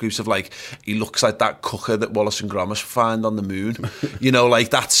WhatsApp groups of he looks like that cooker that Wallace and Gromit find on the moon.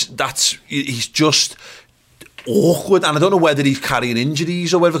 He's just awkward, and I don't know whether he's carrying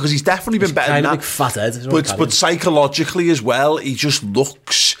injuries or whatever, because he's definitely been better than that. Big fat head, but psychologically as well, he just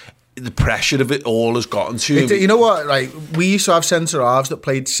looks. The pressure of it all has gotten to him. You know what? Right, we used to have centre halves that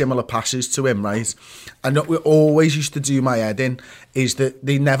played similar passes to him, right? And what we always used to do my head in is that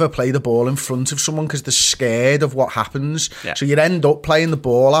they never play the ball in front of someone because they're scared of what happens. Yeah. So you'd end up playing the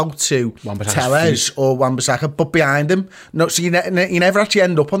ball out to Tellez or Wan-Bissaka, but behind him. No, so you never actually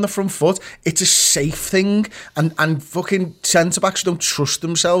end up on the front foot. It's a safe thing, and fucking centre-backs don't trust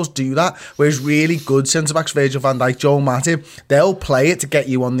themselves do that, whereas really good centre-backs, Virgil van Dijk, Joel Matip, they'll play it to get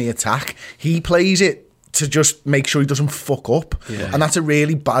you on the attack. He plays it to just make sure he doesn't fuck up. Yeah. And that's a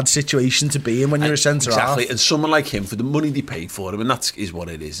really bad situation to be in when you're a centre-half. Exactly, and someone like him, for the money they paid for him, and that is what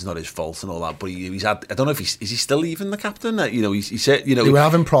it is, it's not his fault and all that, but he's had, I don't know if is he still even the captain? He said, they were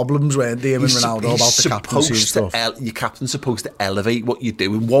having problems, weren't they, him and Ronaldo, about the captaincy and stuff. Your captain's supposed to elevate what you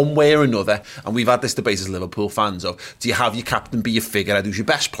do in one way or another, and we've had this debate as Liverpool fans of, do you have your captain be your figurehead who's your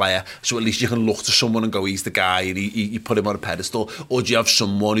best player, so at least you can look to someone and go, he's the guy, and you put him on a pedestal, or do you have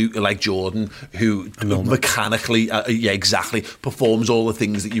someone who, like Jordan, who mechanically performs all the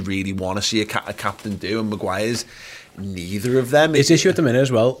things that you really want to see a captain do, and Maguire's neither of them. His issue at the minute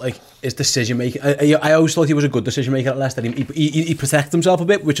as well, his decision making. I always thought he was a good decision maker at Leicester. He protected himself a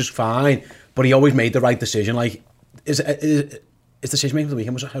bit, which is fine, but he always made the right decision. His decision making for the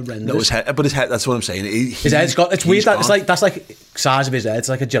weekend was horrendous. No, his head. That's what I'm saying. His head's got. It's weird. That's like size of his head. It's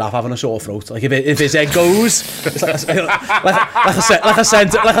like a giraffe having a sore throat. Like if his head goes, it's like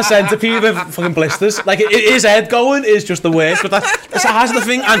a centipede with fucking blisters. His head going is just the worst. But that's the size of the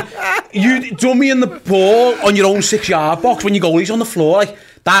thing. And you dummy in the ball on your own 6-yard box when your goalie's on the floor.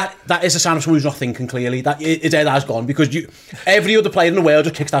 That is a sign of someone who's not thinking clearly. That his head has gone, because every other player in the world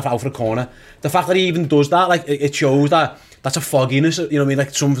just kicks that out for a corner. The fact that he even does that, it shows that. That's a fogginess, you know what I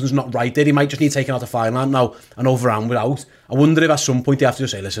mean? Something's not right there. He might just need taking out the fine line now and overhand without. I wonder if at some point they have to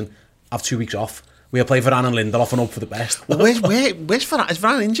just say, listen, I have 2 weeks off. We'll play Varane and Lindelof and hope for the best. Well, where's Varane? Is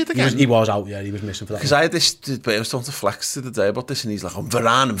Varane injured again? He was out, yeah. He was missing for that. Because I had this, I was talking to Flex the other day about this, and he's like,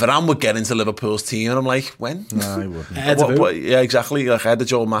 Varane would get into Liverpool's team. And I'm like, when? No, he wouldn't. Yeah, exactly. Ahead of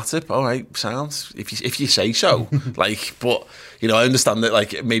Joel Matip. All right, sounds. If you say so. But, I understand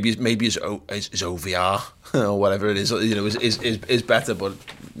that, maybe his OVR or whatever it is, is better, but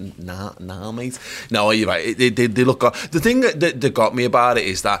nah, mate. No, you're right. They look. The thing that got me about it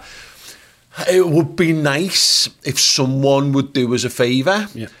is that it would be nice if someone would do us a favour,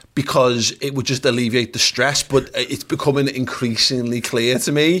 because it would just alleviate the stress. But it's becoming increasingly clear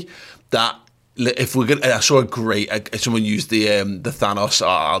to me that if we're gonna, I saw a great. Someone used the Thanos.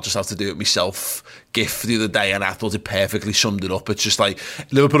 I'll just have to do it myself gif the other day, and I thought it perfectly summed it up. It's just like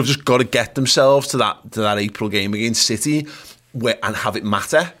Liverpool have just got to get themselves to that April game against City, and have it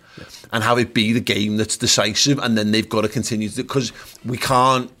matter, and have it be the game that's decisive, and then they've got to continue to, because you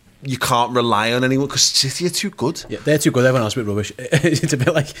can't rely on anyone, because City are too good. Yeah, they're too good. Everyone else is a bit rubbish. It's a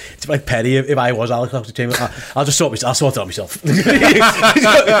bit like Perry. If I was Alex Oxlade-Chamberlain, I'll just sort it out myself.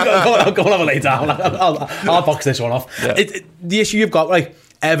 I'll go and have a lay down. I'll box this one off. Yeah. The issue you've got,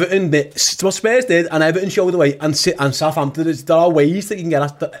 Everton, what Spurs did, and Everton showed the way, and Southampton, there are ways that you can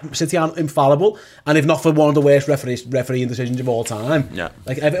get at City aren't infallible, and if not for one of the worst refereeing decisions of all time,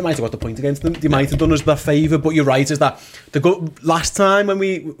 like Everton might have got the point against them. They might have done us that favour, but you're right, is that last time when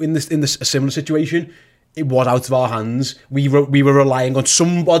we in this a similar situation, it was out of our hands. We were relying on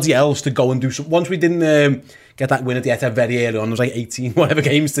somebody else to go and do something. Once we didn't get that win at the Etihad very early on, there was like 18 whatever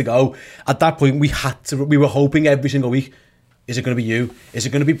games to go. At that point, we were hoping every single week, is it going to be you? Is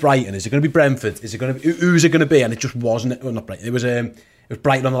it going to be Brighton? Is it going to be Brentford? Is it going to be, who's it going to be? And it just wasn't. Well, not Brighton. It was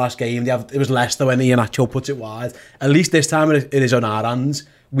Brighton on the last game. It was Leicester when Iheanacho puts it wide. At least this time it is on our hands.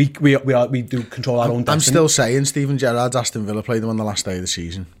 We do control our own destiny. I'm still saying Steven Gerrard's Aston Villa played them on the last day of the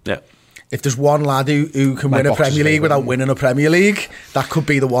season. Yeah. If there's one lad who can win a Premier League without winning a Premier League, that could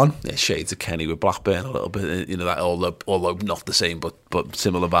be the one. Yeah, shades of Kenny with Blackburn a little bit, that although not the same, but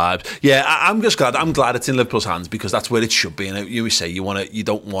similar vibes. Yeah, I'm just glad. I'm glad it's in Liverpool's hands because that's where it should be. And you always say you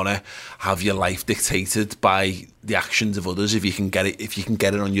don't want to have your life dictated by the actions of others. If you can get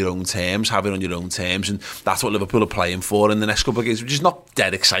it on your own terms, have it on your own terms, and that's what Liverpool are playing for in the next couple of games, which is not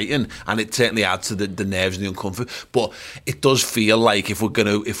dead exciting, and it certainly adds to the nerves and the uncomfort. But it does feel like if we're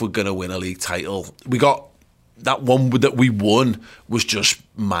gonna win a league title, we got that one that we won was just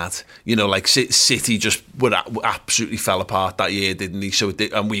mad. Like City just absolutely fell apart that year, didn't he? So it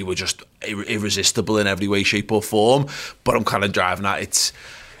did, and we were just irresistible in every way, shape or form. But I'm kind of driving at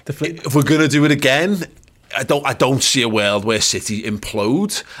if we're gonna do it again, I don't see a world where City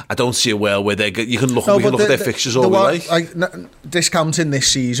implode. I don't see a world where you can look at their fixtures all we like. Discounting this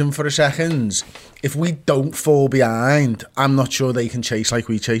season for a second, if we don't fall behind, I'm not sure they can chase like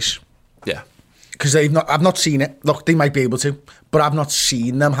we chase. Yeah. Because I've not seen it. Look, they might be able to, but I've not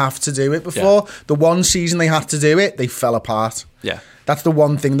seen them have to do it before. Yeah. The one season they had to do it, they fell apart. Yeah. That's the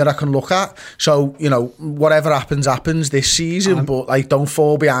one thing that I can look at. So, whatever happens this season, but don't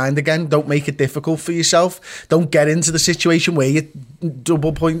fall behind again. Don't make it difficult for yourself. Don't get into the situation where you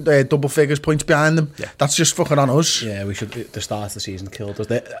double figures points behind them. Yeah. That's just fucking on us. Yeah, we should. The start of the season killed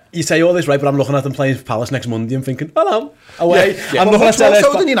us. You say all this right, but I'm looking at them playing for Palace next Monday and thinking, hello, away. Yeah. I'm looking at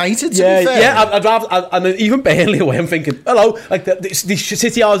Than United. To be fair. Yeah. I'd rather, and even Burnley away. I'm thinking, hello. Like the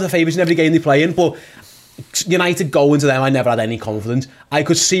City are the favourites in every game they play in, but United going to them, I never had any confidence. I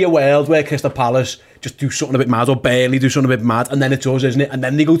could see a world where Crystal Palace just do something a bit mad, or Burnley do something a bit mad, and then it's us, isn't it? And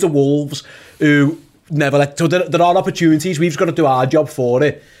then they go to Wolves, who never so there are opportunities. We've just got to do our job for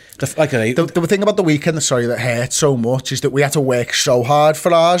it. The thing about the weekend, that hurt so much is that we had to work so hard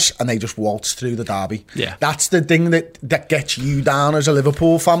for ours, and they just waltzed through the derby. Yeah, that's the thing that gets you down as a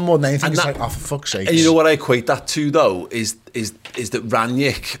Liverpool fan more than anything. It's for fuck's sake. And you know what I equate that to though is that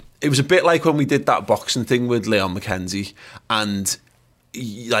Ranić. It was a bit like when we did that boxing thing with Leon McKenzie, and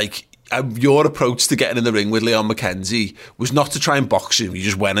your approach to getting in the ring with Leon McKenzie was not to try and box him. You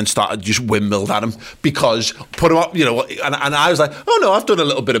just went and started just windmilled at him because put him up, and I was like, oh no, I've done a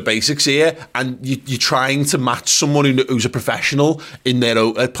little bit of basics here, and you're trying to match someone who's a professional in their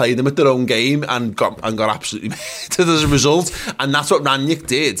own, playing them at their own game and got absolutely murdered as a result. And that's what Ranić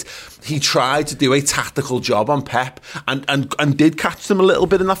did. He tried to do a tactical job on Pep and did catch them a little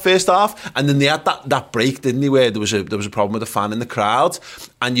bit in that first half, and then they had that break, didn't he, where there was a problem with a fan in the crowd,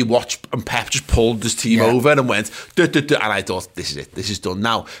 and you watch, and Pep just pulled his team over and went duh, duh, duh, and I thought, this is it, this is done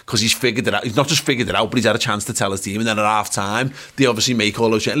now, because he's figured it out. He's not just figured it out, but he's had a chance to tell his team. And then at half time they obviously make all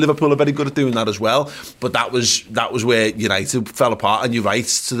those changes. Liverpool are very good at doing that as well, but that was where United fell apart. And you're right,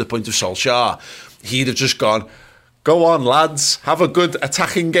 to the point of Solskjaer, he'd have just gone, go on, lads, have a good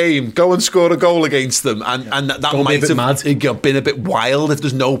attacking game, go and score a goal against them, and that might have been a bit wild. If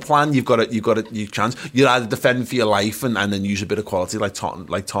there's no plan, you've got a chance. You either defend for your life and then use a bit of quality like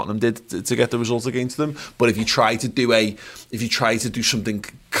Tottenham did to get the results against them. But if you try to do something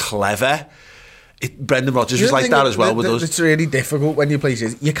clever, Brendan Rodgers was like that as well with us. It's really difficult when you play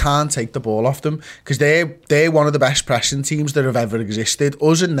City. You can't take the ball off them because they're one of the best pressing teams that have ever existed.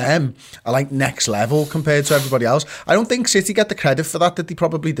 Us and them are like next level compared to everybody else. I don't think City get the credit for that they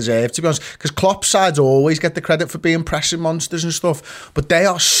probably deserve, to be honest, because Klopp's sides always get the credit for being pressing monsters and stuff, but they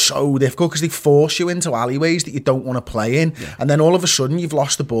are so difficult because they force you into alleyways that you don't want to play in, and then all of a sudden you've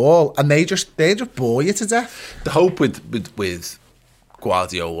lost the ball and they just bore you to death. The hope with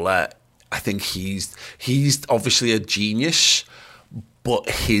Guardiola, I think he's obviously a genius, but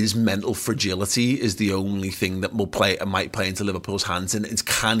his mental fragility is the only thing that might play into Liverpool's hands. And it's,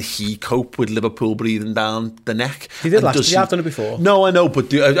 can he cope with Liverpool breathing down the neck? He did last year. I've done it before. No, I know, but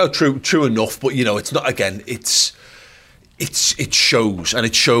true enough. But it's not. Again, it shows, and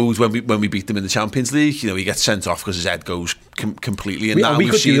it shows when we beat them in the Champions League. He gets sent off because his head goes completely. And we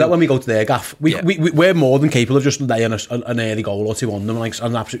could do that when we go to their gaff. We're more than capable of just laying an early goal or two on them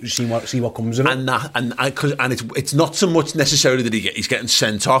and absolutely see what comes of it. And it's not so much necessarily that he's getting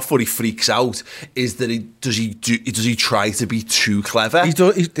sent off or he freaks out. Is that does he try to be too clever? He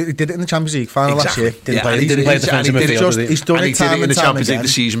did it in the Champions League final last year. Didn't play defensive midfield. He's done it time in the and time Champions League again.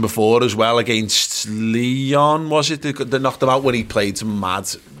 the season before as well against Lyon. Was it? They knocked him out when he played some mad.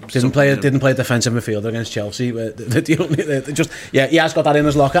 Didn't play defensive midfielder against Chelsea. He has got that in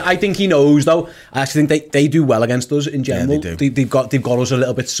his locker. I think he knows though. I actually think they do well against us in general. Yeah, they do. They've got us a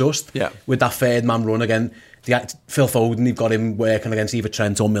little bit sussed. Yeah. With that third man run again. Phil Foden, they've got him working against either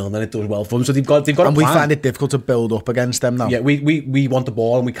Trent or Milner, and it does well for them. So they've got. And we find it difficult to build up against them now. Yeah, we want the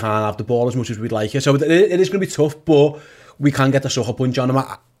ball and we can't have the ball as much as we'd like it. So it is going to be tough, but we can get the sucker punch on them.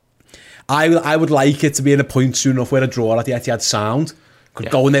 I would like it to be in a point soon enough where a draw at the Etihad sound.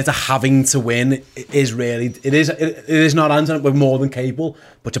 Going there to having to win is really it is not answering. We're more than capable,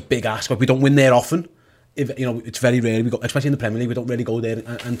 but it's a big ask. But we don't win there often. It's very rare. Especially in the Premier League, we don't really go there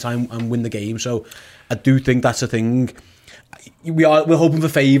and try and win the game. So I do think that's a thing. We're hoping for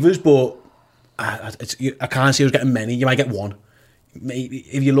favours, but I can't see us getting many. You might get one. Maybe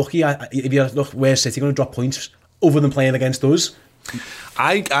if you're lucky. If you look, where's City going to drop points other than playing against us?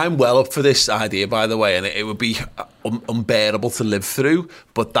 I'm well up for this idea, by the way, and it would be unbearable to live through.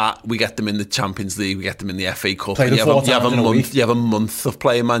 But that we get them in the Champions League, we get them in the FA Cup. And you have a month of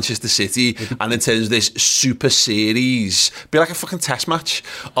playing Manchester City, and in terms of this super series, be like a fucking test match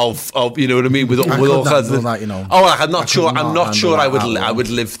of you know what I mean? With all kinds of that, you know. Oh, I'm not sure I would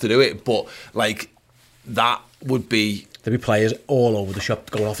live through it, but like that would be. There'll be players all over the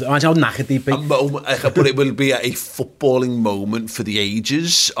shop going off. Imagine how knackered they'd be. But it will be a footballing moment for the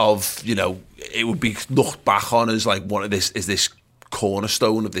ages of, it would be looked back on as like one of this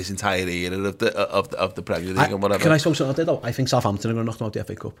cornerstone of this entire era of the Premier League and whatever. Can I say something though? I think Southampton are going to knock them out the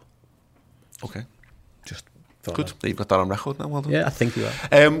FA Cup. Okay. Just good. You've got that on record now. Well done. Yeah, I think you are.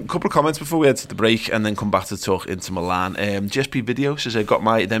 Couple of comments before we head to the break and then come back to talk Inter Milan. GSP Video says I got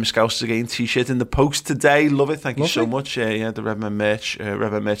my Them Scousers Again t-shirt in the post today. Love it. Thank you so much. The Redmen merch,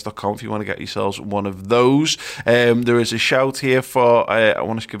 redmenmerch.com if you want to get yourselves one of those. There is a shout here for I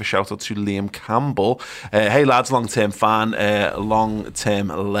want to give a shout out to Liam Campbell. Hey lads, long-term fan, long-term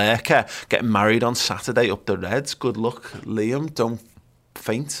lurker, getting married on Saturday up the Reds. Good luck, Liam. Don't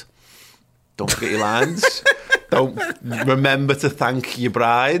faint. Don't forget your lines. Don't remember to thank your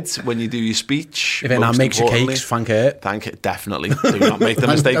bride when you do your speech. If anyone makes your cakes, thank her. Thank it, definitely. Do not make the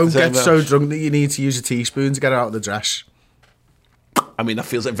mistake. Don't get so drunk that you need to use a teaspoon to get her out of the dress. I mean, that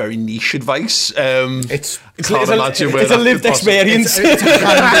feels like very niche advice. It's a lived experience. It's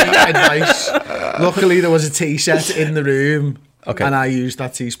handy advice. Luckily, there was a tea set in the room, and I used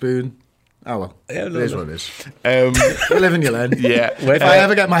that teaspoon. Oh well, it is what it is. You live and you learn. Yeah. If I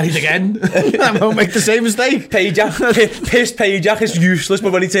ever get married again, I won't make the same mistake. Pissed Payjack is useless,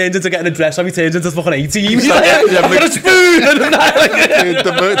 but when he turns into getting a dress on, he turns into fucking 18. He's like, I've got a spoon!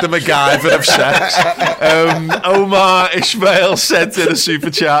 The MacGyver of sex. Omar Ishmael sent in a super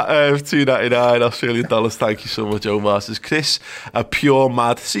chat of $2.99 Australian dollars. Thank you so much, Omar. Says Chris, a pure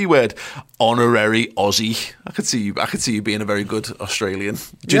mad C word. Honorary Aussie. I could see you being a very good Australian.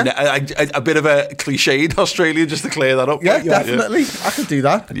 A bit of a cliched Australian, just to clear that up. Yeah, definitely. I could do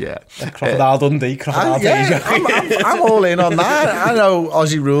that. Yeah. Crocodile Dundee, Crocodile Deja. I'm all in on that. I know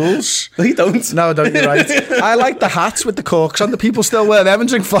Aussie rules. You don't? No, don't. You're right. I like the hats with the corks on. The people still wear them and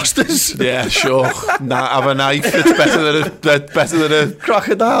drink Fosters. Yeah, sure. Have a knife. It's better than a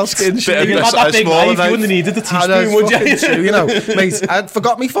crocodile skin. If you had that big knife, you wouldn't have needed the teaspoon, would you? True, you know, mate, I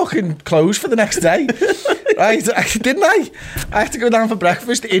forgot me fucking clothes for the next day. Right, didn't I? I had to go down for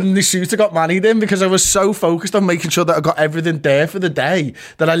breakfast in the suit I got married in because I was so focused on making sure that I got everything there for the day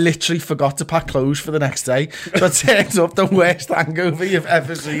that I literally forgot to pack clothes for the next day. So I turned up the worst hangover you've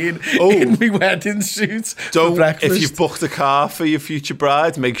ever seen in my wedding suit for breakfast. If you've booked a car for your future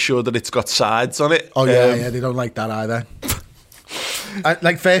bride, make sure that it's got sides on it. Oh yeah, they don't like that either.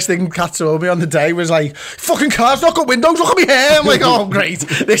 Like first thing Kat told me on the day was like, fucking car's not got windows, look at me hair. I'm like, oh great,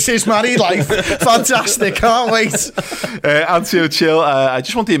 this is married life, fantastic, can't wait. Antio Chill, I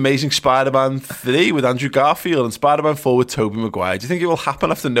just want the Amazing Spider-Man 3 with Andrew Garfield and Spider-Man 4 with Tobey Maguire. Do you think it will happen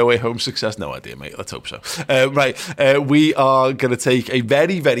after No Way Home success? No idea, mate, let's hope so. We are going to take a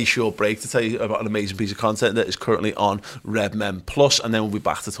very, very short break to tell you about an amazing piece of content that is currently on Redmen Plus, and then we'll be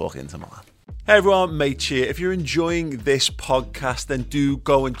back to talk Inter Milan. Hey everyone, Mate here. If you're enjoying this podcast, then do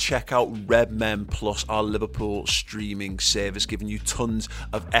go and check out Redmen Plus, our Liverpool streaming service, giving you tons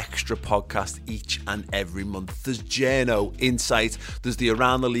of extra podcasts each and every month. There's Journo, Insight, there's the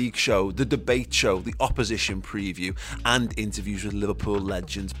Around the League show, the debate show, the opposition preview, and interviews with Liverpool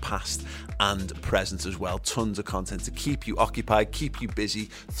legends past and present as well. Tons of content to keep you occupied, keep you busy,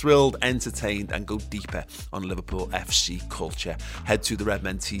 thrilled, entertained, and go deeper on Liverpool FC culture. Head to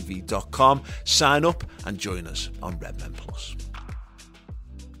theredmentv.com, sign up and join us on Redmen Plus.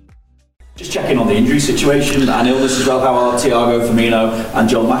 Just checking on the injury situation and illness as well. How are Thiago, Firmino and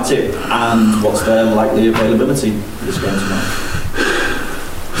John Matip, and what's their likely availability for this game tonight?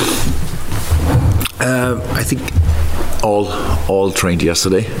 I think all trained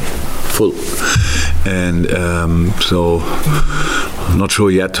yesterday, full, and so I'm not sure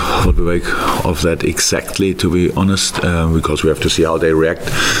yet what we make of that exactly, to be honest, because we have to see how they react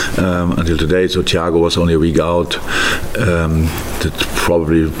until today. So Thiago was only a week out. That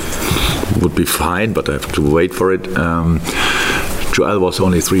probably would be fine, but I have to wait for it. Joel was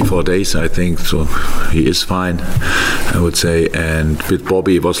only 3-4 days, I think, so he is fine, I would say. And with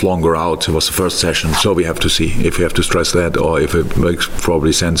Bobby, it was longer out. It was the first session, so we have to see if we have to stress that or if it makes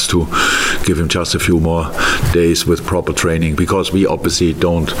probably sense to give him just a few more days with proper training, because we obviously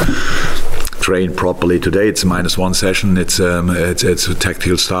don't train properly today. It's -1 session. It's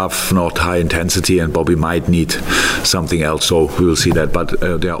tactical stuff, not high intensity, and Bobby might need something else. So we will see that. But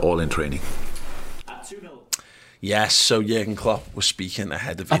they are all in training. Yes, so Jurgen Klopp was speaking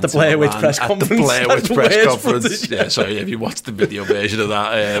ahead of at the Blair Witch press conference. At the Blair Witch press conference. Yeah, sorry, if you watched the video version of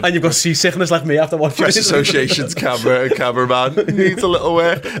that. And you've got seasickness like me after watching Press Association's cameraman needs a little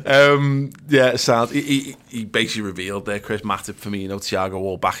work. Yeah, sound. He basically revealed there, Chris, Matip, Firmino, Thiago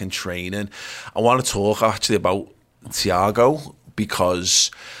all back in training. I want to talk actually about Thiago, because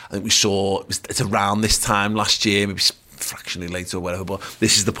I think we saw, it's around this time last year, maybe fractionally later or whatever, but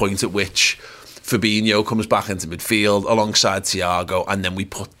this is the point at which Fabinho comes back into midfield alongside Thiago, and then we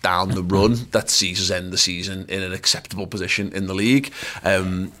put down the run that sees us end the season in an acceptable position in the league.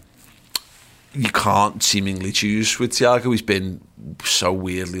 You can't seemingly choose with Thiago. He's been so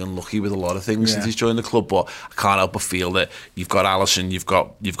weirdly unlucky with a lot of things since he's joined the club, but I can't help but feel that you've got Alisson, you've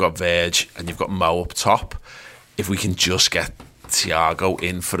got Verge, and you've got Mo up top. If we can just get Thiago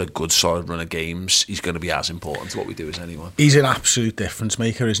in for a good solid run of games, he's going to be as important to what we do as anyone. He's an absolute difference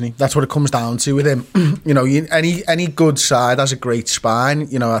maker, isn't he? That's what it comes down to with him. You know, any good side has a great spine.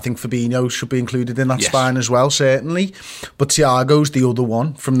 You know, I think Fabinho should be included in that spine as well, certainly. But Thiago's the other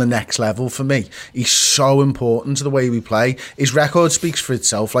one from the next level for me. He's so important to the way we play. His record speaks for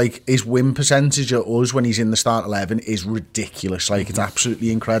itself. Like, his win percentage at us when he's in the start 11 is ridiculous. Like, it's absolutely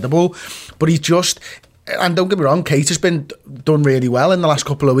incredible. But he just... And don't get me wrong, Kate has been done really well in the last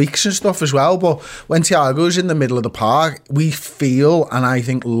couple of weeks and stuff as well, but when Thiago's in the middle of the park, we feel, and I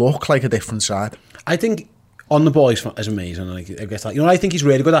think look like a different side. I think on the ball he's amazing. I guess that, you know, I think he's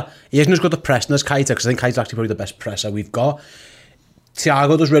really good at, he isn't as good at pressing as Keita, because I think Keita's actually probably the best presser we've got.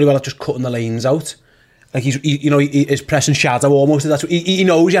 Thiago does really well at just cutting the lanes out. Like, he's pressing shadow almost. That's what, he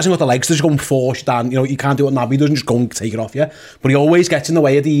knows he hasn't got the legs to just go and force you down. You know, you can't do it now. He doesn't just go and take it off you. But he always gets in the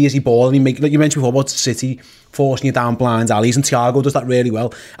way of the easy ball. And he like you mentioned before about City forcing you down blind alleys, and Thiago does that really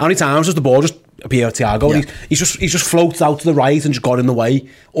well. How many times does the ball just appear at Thiago? Yeah. He's just floated out to the right and just got in the way,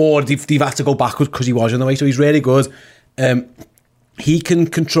 or they've had to go backwards because he was in the way. So he's really good. He can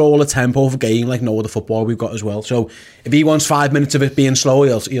control a tempo of a game like no other footballer we've got as well. So if he wants 5 minutes of it being slow,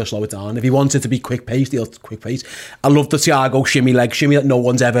 he'll slow it down. If he wants it to be quick-paced, he'll quick-paced. I love the Thiago leg shimmy that no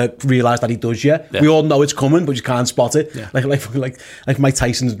one's ever realised that he does yet. Yeah. We all know it's coming, but you can't spot it. Yeah. Like Mike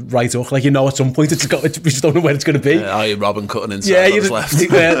Tyson's right hook. Like, you know, at some point we just don't know where it's going to be. Are you Robin cutting inside on his left?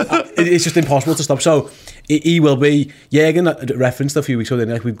 It's just impossible to stop. So he will be. Jürgen referenced a few weeks ago,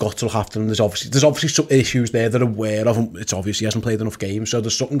 like, we've got to look after him. There's obviously some issues there that are aware of him. It's obvious he hasn't played enough games, so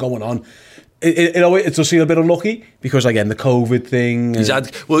there's something going on. It does feel a bit unlucky because, again, the COVID thing.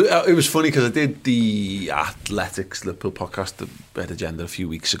 It was funny because I did the Athletics Liverpool podcast, the Red Agenda, a few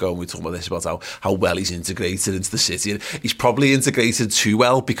weeks ago, and we talked about this, about how well he's integrated into the city. And he's probably integrated too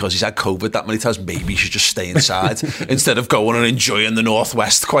well because he's had COVID that many times. Maybe he should just stay inside instead of going and enjoying the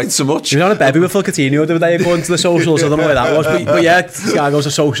Northwest quite so much. He was on a bevy with Phil Coutinho the other day, going to the socials. I don't know where that was, but yeah, Thiago's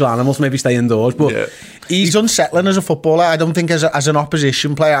a social animal, so maybe stay indoors. But he's unsettling as a footballer. I don't think as an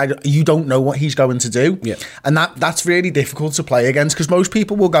opposition player, you don't know what he's going to do. Yeah. And that's really difficult to play against, because most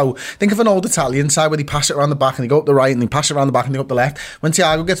people will go, think of an old Italian side where they pass it around the back and they go up the right, and they pass it around the back and they go up the left. When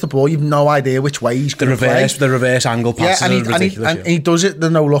Thiago gets the ball, you've no idea which way he's going to play. The reverse angle passes are ridiculous. And he does it, the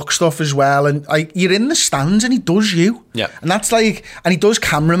no-look stuff as well. And like, you're in the stands and he does you. Yeah. And that's like, and he does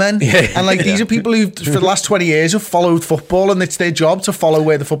cameramen. Yeah. And like, these are people who, for the last 20 years, have followed football, and it's their job to follow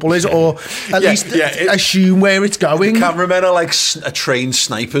where the football is, or at least assume where it's going. Cameramen are like trained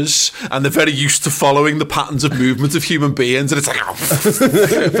snipers, and they're very used to following the patterns of movement of human beings, and it's like, oh,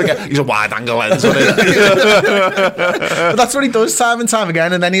 forget, he's a wide angle lens on it. But that's what he does time and time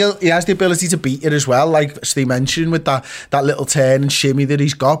again, and then he has the ability to beat it as well, like Steve mentioned, with that little turn and shimmy that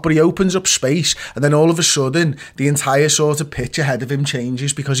he's got. But he opens up space, and then all of a sudden the entire sort of pitch ahead of him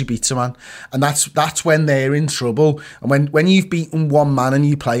changes because he beats a man, and that's when they're in trouble. And when you've beaten one man and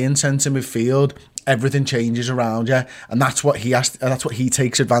you play in centre midfield, everything changes around you, and that's what he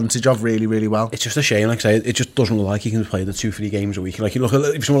takes advantage of really, really well. It's just a shame, like I say, it just doesn't look like he can play the 2-3 games a week. Like, you look at,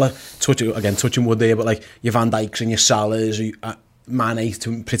 if someone like touching wood there, but like your Van Dijks and your Salahs, Mane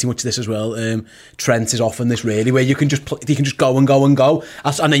to pretty much this as well. Trent is often this really where you can just go and go and go,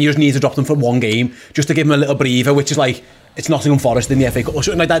 and then you just need to drop them for one game just to give them a little breather, which is like, it's Nottingham Forest in the FA Cup or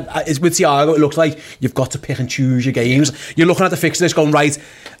something like that. It's with Thiago, it looks like you've got to pick and choose your games. You're looking at the fixtures going, right,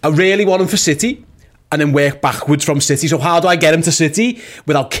 I really want him for City, and then work backwards from City. So how do I get him to City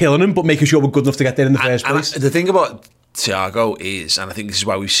without killing him, but making sure we're good enough to get there in the first place? The thing about Thiago is, and I think this is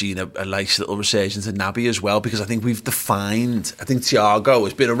why we've seen a nice little resurgence in Naby as well, because I think Thiago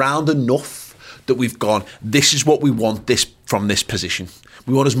has been around enough that we've gone, this is what we want from this position.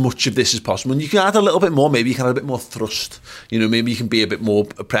 We want as much of this as possible. And you can add a little bit more, maybe you can add a bit more thrust. You know, maybe you can be a bit more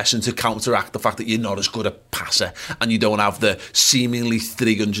pressing to counteract the fact that you're not as good a passer and you don't have the seemingly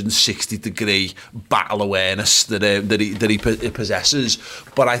 360-degree battle awareness that he possesses.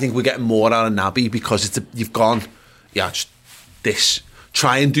 But I think we're getting more out of Naby because you've gone, just this.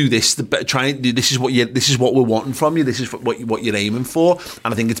 Try and do this. This is what we're wanting from you. This is what you're aiming for,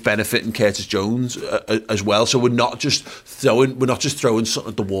 and I think it's benefiting Curtis Jones as well. So we're not just throwing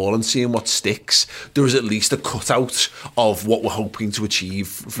something at the wall and seeing what sticks. There is at least a cutout of what we're hoping to achieve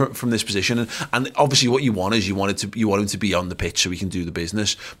from this position. And obviously, what you want is you want him to be on the pitch so he can do the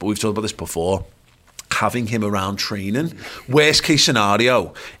business. But we've talked about this before. Having him around training, worst case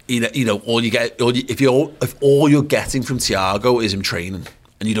scenario, if all you're getting from Thiago is him training,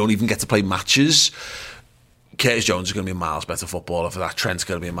 and you don't even get to play matches, Curtis Jones is going to be a miles better footballer for that. Trent's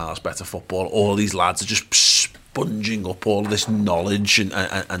going to be a miles better footballer. All these lads are just sponging up all of this knowledge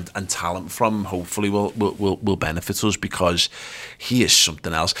and talent from him. Hopefully will benefit us, because he is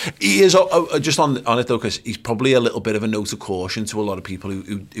something else. He is just on it though, because he's probably a little bit of a note of caution to a lot of people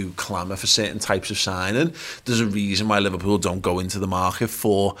who clamour for certain types of signing. There's a reason why Liverpool don't go into the market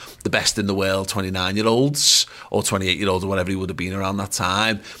for the best in the world 29-year-olds or 28-year-olds or whatever he would have been around that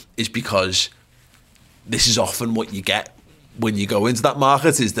time, is because this is often what you get when you go into that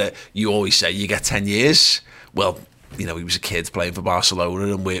market, is that you always say you get 10 years. Well, he was a kid playing for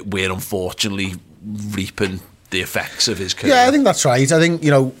Barcelona, and we're unfortunately reaping the effects of his career. Yeah, I think that's right. I think,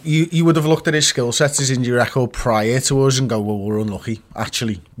 you would have looked at his skill sets, his injury record prior to us and go, well, we're unlucky,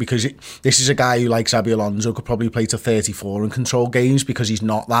 actually, because this is a guy who, like Xabi Alonso, could probably play to 34 and control games because he's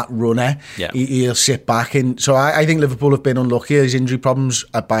not that runner. Yeah. He'll sit back. So I think Liverpool have been unlucky. His injury problems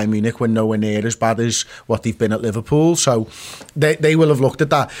at Bayern Munich were nowhere near as bad as what they've been at Liverpool. So they will have looked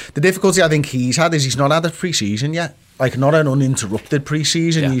at that. The difficulty I think he's had is he's not had a pre-season yet. Like, not an uninterrupted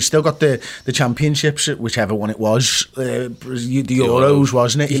pre-season. Yeah. You've still got the championships, whichever one it was, the Euros,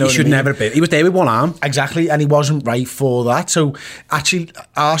 wasn't it? He should never be. He was there with one arm. Exactly, and he wasn't right for that. So actually,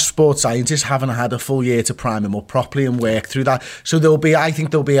 our sports scientists haven't had a full year to prime him up properly and work through that. So I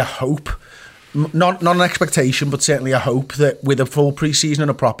think there'll be a hope, not an expectation, but certainly a hope that with a full pre-season and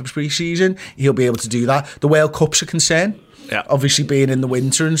a proper pre-season, he'll be able to do that. The World Cup's a concern. Yeah. Obviously being in the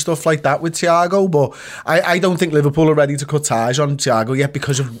winter and stuff like that with Thiago, but I don't think Liverpool are ready to cut ties on Thiago yet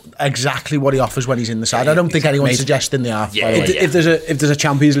because of exactly what he offers when he's in the side. I don't think anyone's suggesting they are. Yeah, if there's a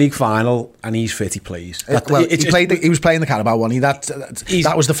Champions League final and he's fit, he plays. He was playing the Carabao one.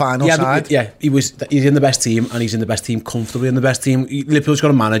 That was the final side. He's in the best team, and he's in the best team, comfortably in the best team. Liverpool's got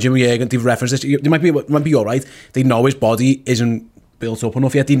to manage him. They've referenced this. They might be all right. They know his body isn't built up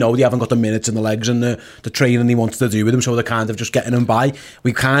enough yet. They know they haven't got the minutes and the legs and the training he wants to do with him, so they're kind of just getting him by.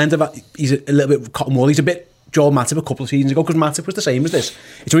 He's a little bit cotton wool. He's a bit Joel Matip a couple of seasons ago, because Matip was the same as this.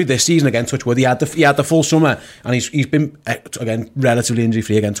 It's only this season again, touch wood. He had the full summer, and he's been again relatively injury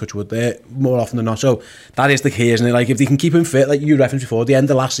free again, touch wood, there more often than not. So that is the key, isn't it? Like, if they can keep him fit, like you referenced before, the end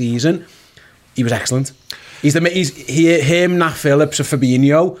of last season, he was excellent. Him, Nat Phillips, and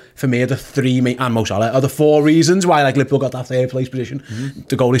Fabinho, for me, are the three, and Mo Salah, are the four reasons why like Liverpool got that third place position.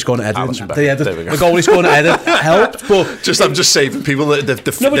 The goalie scoring header, the goalie scoring header helped, but I'm just saving people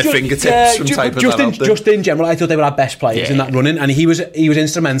the fingertips from typing that out there. Just in general, I thought they were our best players in that running, and he was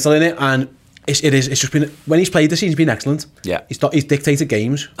instrumental in it, and it's just been, when he's played this season, he's been excellent. Yeah, he's dictated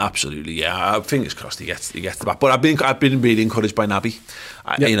games. Absolutely, yeah. Fingers crossed he gets the back. But I've been really encouraged by Naby.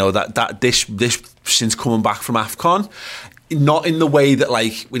 You know that this since coming back from AFCON. Not in the way that,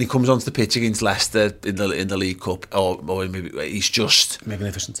 like, when he comes onto the pitch against Leicester in the League Cup, or maybe he's just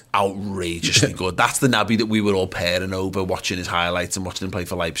magnificent, outrageously good. That's the Naby that we were all pairing over, watching his highlights and watching him play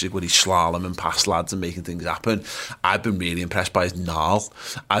for Leipzig, where he's slaloming past lads and making things happen. I've been really impressed by his gnarl.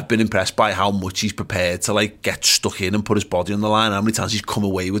 I've been impressed by how much he's prepared to, like, get stuck in and put his body on the line. How many times he's come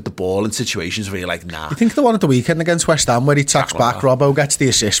away with the ball in situations where you're like, nah. I think the one at the weekend against West Ham where he tacks back, Robbo gets the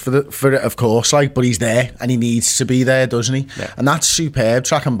assist for it, of course, like, but he's there and he needs to be there, doesn't he? Yeah. And that's superb,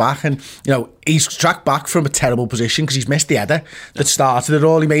 tracking back. And, you know, he's tracked back from a terrible position because he's missed the header that started it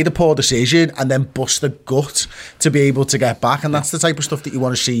all. He made a poor decision and then bust the gut to be able to get back. And that's the type of stuff that you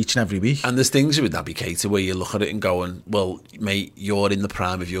want to see each and every week. And there's things with Naby Keita where you look at it and going, well, mate, you're in the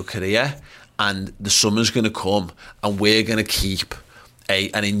prime of your career and the summer's going to come and we're going to keep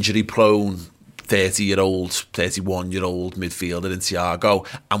an injury-prone 31-year-old midfielder in Thiago,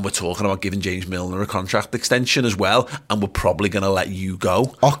 and we're talking about giving James Milner a contract extension as well, and we're probably going to let you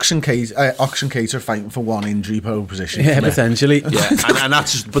go. Ox and Keita are fighting for one injury-prone position. Yeah, potentially. Yeah, and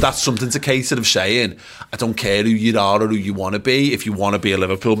that's something to Keita of saying, I don't care who you are or who you want to be. If you want to be a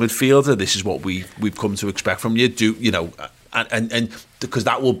Liverpool midfielder, this is what we've come to expect from you. And because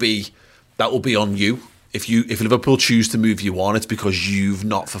that will be on you. If Liverpool choose to move you on, it's because you've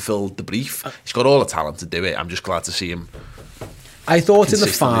not fulfilled the brief. He's got all the talent to do it. I'm just glad to see him. I thought in the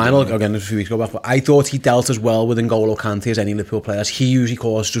final, again a few weeks ago back, but I thought he dealt as well with N'Golo Kante as any Liverpool players. He usually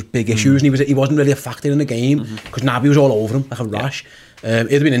caused just big issues, and he wasn't really a factor in the game because Naby was all over him like a rash.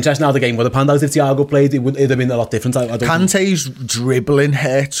 It'd have been interesting how the game would have panned out if Thiago played. It'd have been a lot different. Kante's dribbling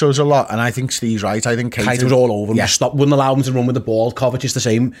hurts us a lot, and I think Steve's right. I think Keita was all over him. Yeah. Wouldn't allow him to run with the ball. Kovac is the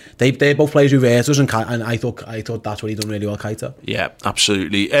same. They're both players who hurt us, and I thought that's what he done really well, Keita. Yeah,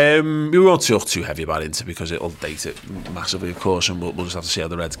 absolutely. We won't talk too heavy about Inter because it'll date it massively, of course, and we'll just have to see how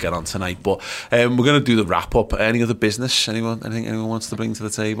the Reds get on tonight. But we're going to do the wrap up. Any other business? Anything anyone wants to bring to the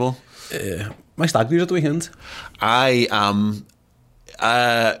table? My stag news at the weekend. I am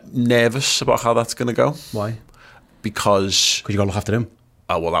nervous about how that's going to go. Why? Because you got to look after him.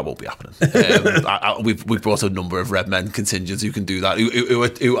 Oh, well, that won't be happening. We've brought a number of Redmen contingents who can do that,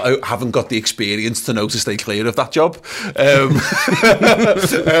 who haven't got the experience to know to stay clear of that job.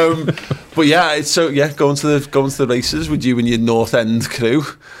 But yeah, going to the races with you and your North End crew.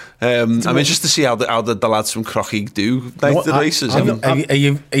 I'm interested to see how the lads from Crocky do the races.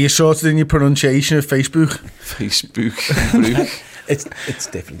 Are you sorted in your pronunciation of Facebook? Facebook. It's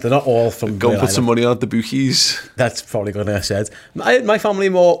different. They're not all from. Go and put some money on the bookies. That's probably going to have said. My family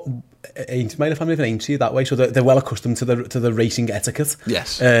my family ain't that way, so they're well accustomed to the racing etiquette.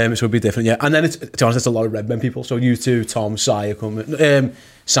 Yes. So it'd be different, yeah. And then to be honest, it's a lot of Redmen people. So you two, Tom, Si are coming.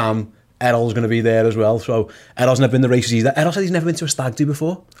 Sam, Errol's going to be there as well. So Errol's never been to the races either. Errol said he's never been to a stag do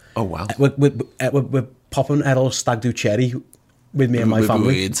before. Oh wow. We're popping Errol's stag do cherry with me and my family.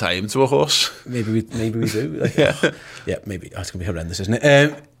 Maybe we in time to a horse. Maybe we do. Yeah, maybe. That's going to be horrendous, isn't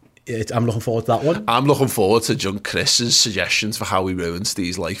it? I'm looking forward to that one. I'm looking forward to John Chris's suggestions for how we ruin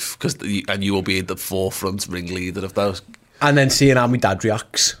Steve's life, and you will be the forefront ringleader of those. And then seeing how my dad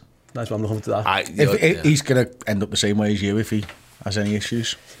reacts. That's what I'm looking forward to that. He's going to end up the same way as you if he has any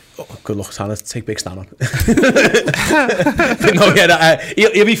issues. Oh, good luck, Tanner. Take big stand on.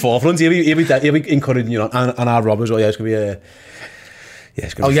 He'll be forefront. He'll be encouraging you on, and our Rob as well. Yeah, it's going to be a. Yeah,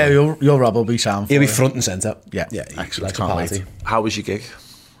 it's gonna be your Rob will be sound. He'll be front and centre. Yeah, excellent. Can't wait. How was your gig?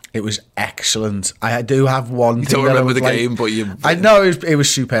 It was excellent. I do have one thing. You don't remember the game, but you. I know it was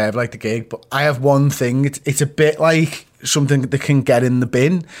superb, like the gig. But I have one thing. It's a bit like something that can get in the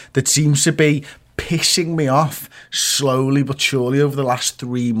bin that seems to be pissing me off slowly but surely over the last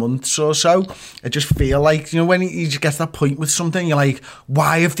 3 months or so. I just feel like, when you just get to that point with something, you're like,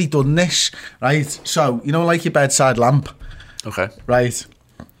 why have they done this? Right? So, like your bedside lamp. Okay. Right.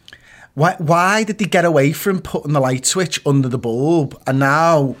 Why did they get away from putting the light switch under the bulb, and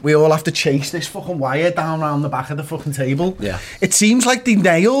now we all have to chase this fucking wire down around the back of the fucking table? Yeah. It seems like they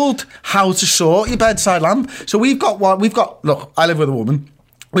nailed how to sort your bedside lamp. So look, I live with a woman.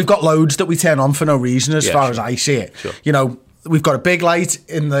 We've got loads that we turn on for no reason as far as I see it. Sure. We've got a big light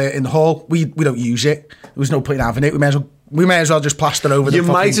in the hall. We don't use it. There was no point in having it. We may as well we may as well just plaster over the You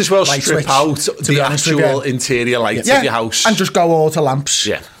might as well light strip switch, out to be the honest with actual you. interior lights of your house. And just go all to lamps.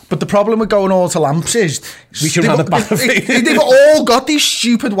 Yeah. But the problem with going all to lamps is We should have a battery. they've all got these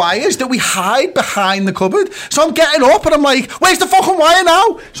stupid wires that we hide behind the cupboard. So I'm getting up and I'm like, where's the fucking wire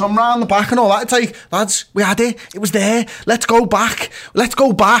now? So I'm round the back and all that. It's like, lads, we had it. It was there. Let's go back. Let's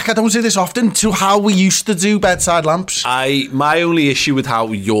go back. I don't do this often, to how we used to do bedside lamps. My only issue with how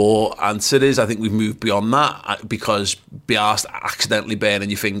your answer is, I think we've moved beyond that, because be arsed accidentally burning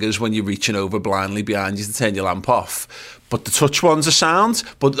your fingers when you're reaching over blindly behind you to turn your lamp off. But the touch ones are sound.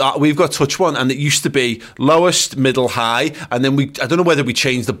 But we've got touch one, and it used to be lowest, middle, high, and then I don't know whether we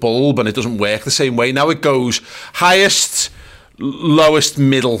changed the bulb and it doesn't work the same way. Now it goes highest, lowest,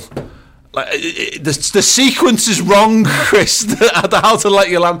 middle. The sequence is wrong, Chris. How to light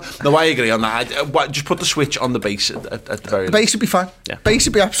your lamp. No, I agree on that. Just put the switch on the base at the very The base would be fine. Yeah. Base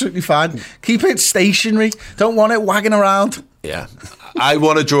would be absolutely fine. Keep it stationary. Don't want it wagging around. Yeah. I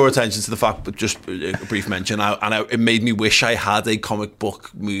want to draw attention to the fact, but just a brief mention, it made me wish I had a comic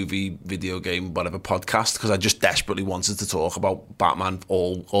book, movie, video game, whatever podcast, because I just desperately wanted to talk about Batman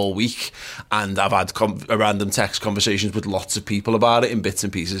all week, and I've had random text conversations with lots of people about it in bits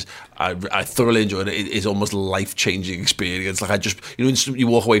and pieces. I thoroughly enjoyed it. It is almost a life-changing experience. Like, you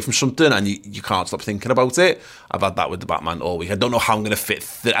walk away from something and you can't stop thinking about it. I've had that with the Batman all week. I don't know how I'm going to fit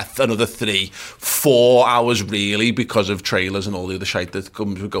another 3-4 hours really, because of trailers and all the other shit that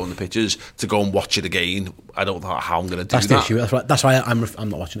comes with going to the pictures, to go and watch it again. I don't know how I'm going to do that. That's the issue. That's why I'm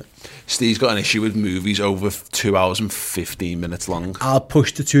not watching it. Steve's got an issue with movies over 2 hours and 15 minutes long. I'll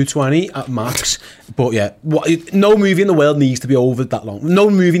push to 220 at max. But yeah, no movie in the world needs to be over that long.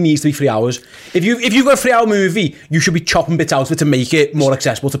 No movie needs to be 3 hours. If you've got a 3 hour movie, you should be chopping bits out of it to make it more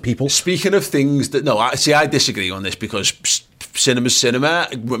accessible to people. Speaking of things that... No, I disagree on this, because cinema's cinema.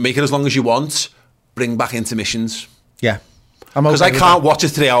 Make it as long as you want. Bring back intermissions. Yeah. Because I can't watch a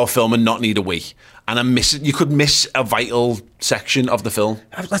 3 hour film and not need a wee. And you could miss a vital section of the film.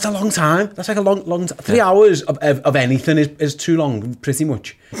 That's a long time. That's like a long time. 3 hours of anything is too long, pretty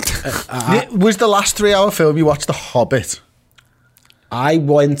much. Was the last 3 hour film you watched The Hobbit? I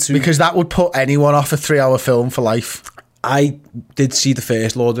went to... Because that would put anyone off a 3 hour film for life. I did see the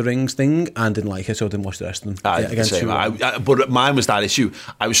first Lord of the Rings thing and didn't like it, so I didn't watch the rest of them. But mine was that issue.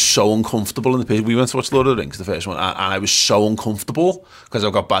 I was so uncomfortable in the picture. We went to watch Lord of the Rings, the first one, and I was so uncomfortable because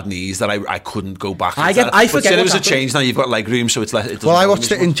I've got bad knees that I couldn't go back. I forget. But a change now. You've got leg room, so it's less. Well, I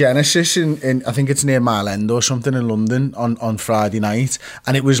watched it in Genesis in I think it's near Mile End or something in London on Friday night,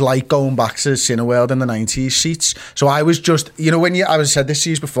 and it was like going back to Cineworld in the 90s seats. So I was just, when I said this to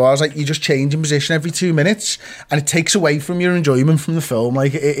you before, I was like, you just change in position every 2 minutes, and it takes away from your enjoyment from the film.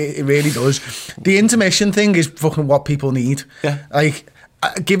 Like it really does. The intermission thing is fucking what people need. Yeah. Like,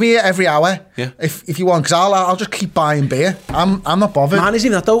 give me it every hour. Yeah. If you want, because I'll just keep buying beer. I'm not bothered. Man,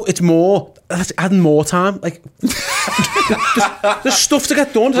 isn't that though? It's more. That's adding more time. Like there's stuff to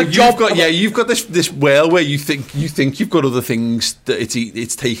get done. You've got this well where you think you've got other things that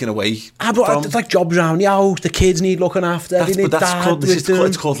it's taken away. But it's like jobs around the house. The kids need looking after.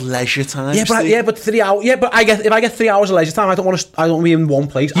 It's called leisure time. But 3 hours. Yeah, but if I get 3 hours of leisure time, I don't want to be in one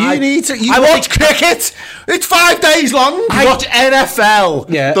place. I watch cricket. It's 5 days long. I watch NFL.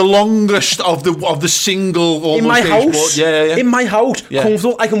 Yeah. The longest of the single. In my house. Yeah. In my house. Yeah.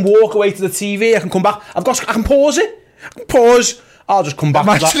 Comfortable. I can walk away to the TV. I can come back. I can pause it. I'll just come back.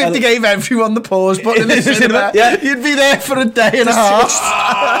 Imagine if they gave everyone the pause button in the cinema. Yeah. You'd be there for a day and a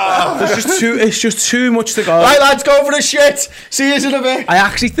half. It's just too much to go. Right, lads, go for the shit. See you in a bit. I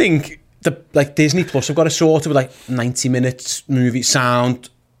actually think Disney Plus have got a sort of 90 minutes movie sound.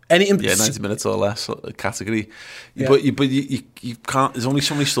 90 minutes or less category. Yeah. But you can't. There's only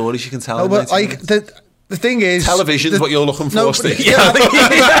so many stories you can tell. No, but the thing is, television's what you're looking for, Steve. There's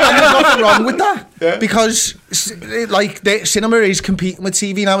nothing wrong with that. Yeah. Because the cinema is competing with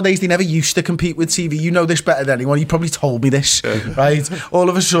TV nowadays. They never used to compete with TV. You know this better than anyone. You probably told me this, right? All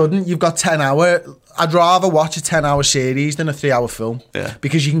of a sudden, you've got 10 hour. I'd rather watch a 10-hour series than a 3-hour film. Yeah.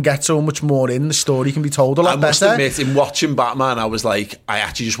 Because you can get so much more in. The story can be told a lot better. I must admit, in watching Batman, I was like, I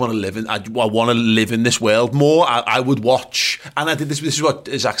actually just want to live in. I want to live in this world more. I would watch, and I did this. This is what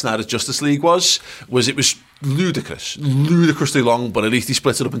Zack Snyder's Justice League was it was ludicrously long, but at least he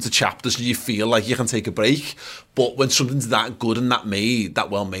split it up into chapters, so you feel like you can take a break. But when something's that good and that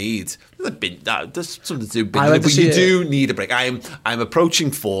well made, there's something to do. But you do need a break. I'm approaching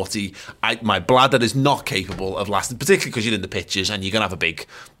 40. My bladder is not capable of lasting, particularly because you're in the pitches and you're gonna have a big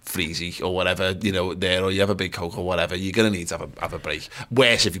freezy or whatever, there, or you have a big Coke or whatever. You're gonna need to have a break.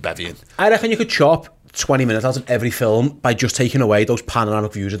 Worse if you're bevying. I reckon you could chop 20 minutes out of every film by just taking away those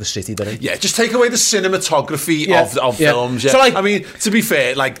panoramic views of the city they're in. Yeah, just take away the cinematography of films. Yeah. So, like, I mean, to be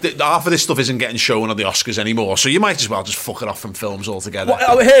fair, like half of this stuff isn't getting shown at the Oscars anymore, so you might as well just fuck it off from films altogether.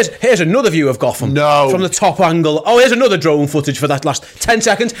 Well, here's another view of Gotham. No. From the top angle. Oh, here's another drone footage for that last 10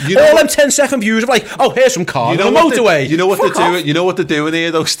 seconds. All them 10-second views of like, oh, here's some cars on the motorway. You know what they're doing? You know what they're doing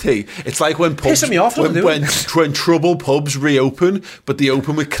here, those T? It's like when pubs, pissing me off. when trouble pubs reopen, but they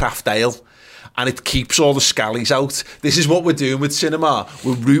open with craft ale. And it keeps all the scallies out. This is what we're doing with cinema.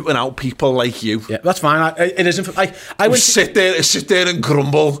 We're rooting out people like you. Yeah, that's fine. It isn't. I would sit there and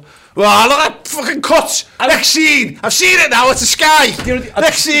grumble. Well, look at that fucking cut. Next scene. I've seen it now. It's a sky.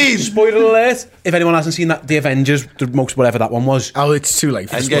 Next scene. Spoiler alert. If anyone hasn't seen that, The Avengers, the most whatever that one was. Oh, it's too late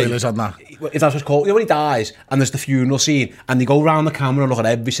for spoilers on that. If that's what it's called. You know when he dies and there's the funeral scene and they go around the camera and look at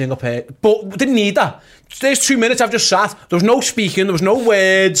every single person. But we didn't need that. There's 2 minutes I've just sat. There was no speaking. There was no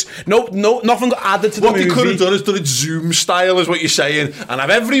words. No, nothing got added to the movie. What they could have done is done it Zoom style, is what you're saying, and have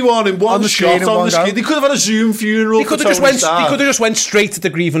everyone in one shot on the screen. They could have had a Zoom funeral. They could have just went straight to the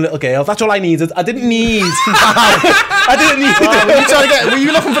grieving little girl. That's all I needed. I didn't need. I didn't need. Were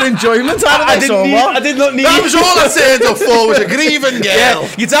you looking for enjoyment out of this or what? I did not need. That was all I turned up for, was a grieving girl.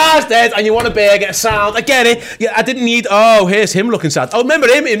 Yeah, your dad's dead and you want a burger, a sound. I get it. Yeah, I didn't need. Oh, here's him looking sad. Oh, remember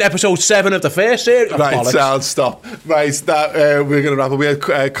him in episode 7 of the first series? Right, sound, stop. Right, we're going to wrap up. We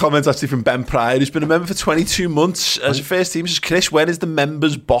had comments actually from Ben Pryor, who's been a member for 22 months as a first team. Says, Chris, when is the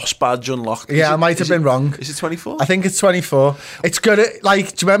member's boss badge unlocked? Yeah, I might have been wrong. Is it 24? I think it's 24. It's good.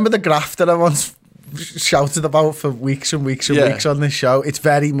 Like, do you remember the graph that I once shouted about for weeks and weeks and weeks on this show? It's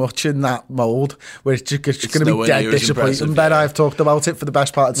very much in that mould where it's going to be dead disappointing. Ben, I've talked about it for the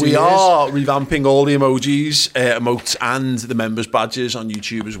best part of 2 years. We are revamping all the emojis, emotes and the members badges on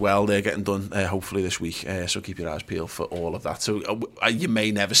YouTube as well. They're getting done hopefully this week, so keep your eyes peeled for all of that. So you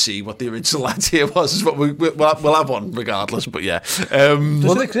may never see what the original idea was, but we'll have one regardless. But yeah,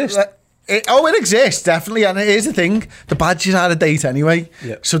 does it exist? It exists, definitely, and it is a thing. The badge is out of date anyway,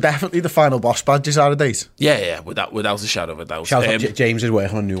 so definitely the final boss badge is out of date. Yeah, without a shadow of a doubt. James is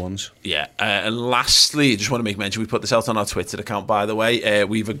working on new ones. Yeah, and lastly, I just want to make mention, we put this out on our Twitter account, by the way.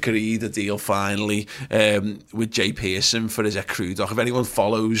 We've agreed a deal finally with Jay Pearson for his Crew doc. If anyone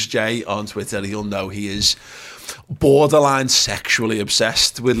follows Jay on Twitter, he'll know he is borderline sexually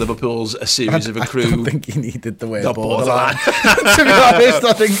obsessed with Liverpool's A Series of a Crew. I don't think he needed the word borderline. To be honest,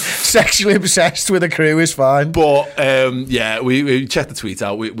 I think sexually obsessed with a crew is fine. But yeah, we checked the tweet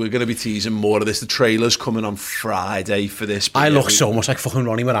out. We're going to be teasing more of this. The trailer's coming on Friday for this. I look so much like fucking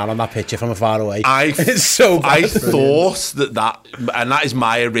Ronnie Moran on that picture from far away. It's so bad. I thought that, and that is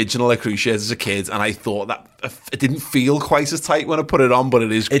my original Crew shirt as a kid, and I thought that it didn't feel quite as tight when I put it on, but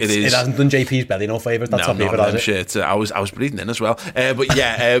it is. It hasn't done JP's belly no favours. That's not favourite, has it? Shirt. I was breathing in as well. But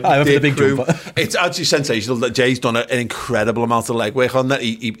yeah, I have the big Crew. It's actually sensational that Jay's done an incredible amount of legwork on that.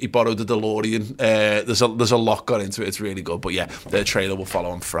 He borrowed the DeLorean. There's a lot got into it. It's really good. But yeah, the trailer will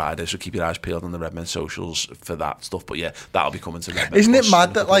follow on Friday, so keep your eyes peeled on the Redmen socials for that stuff. But yeah, that'll be coming to Redmen. Isn't it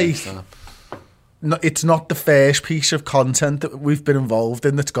mad that it's not the first piece of content that we've been involved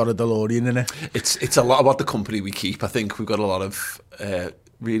in that's got a DeLorean in it? It's a lot about the company we keep. I think we've got a lot of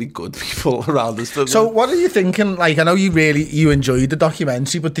really good people around us. So what are you thinking? Like, I know you enjoyed the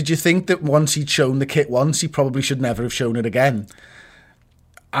documentary, but did you think that once he'd shown the kit once, he probably should never have shown it again?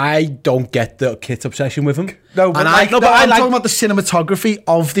 I don't get the kit obsession with him. No, but I'm talking about the cinematography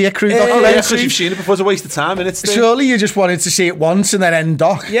of the Crew documentary. Yeah, because you've seen it before. It's a waste of time, and surely you just wanted to see it once and then end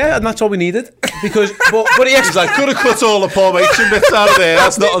doc. Yeah, and that's all we needed. Because, but he's like, could have cut all the Paul Machin bits out of there.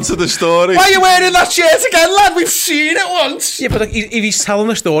 That's not onto the story. Why are you wearing that shirt again, lad? We've seen it once. Yeah, but like, if he's telling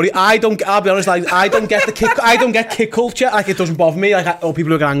a story, I'll be honest. Like, I don't get the kick. I don't get kick culture. Like, it doesn't bother me. Like, people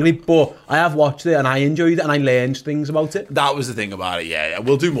who get angry, but I have watched it and I enjoyed it and I learned things about it. That was the thing about it. Yeah,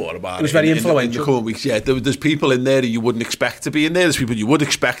 we'll do more about it. It was very influential. In the coming weeks, yeah. There's people in there that you wouldn't expect to be in there. There's people you would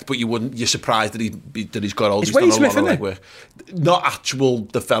expect, but you wouldn't. You're surprised that he's got all. It's Wade Smith, isn't it? Not actual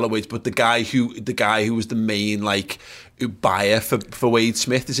the featherweight, but the guy who was the main buyer for Wade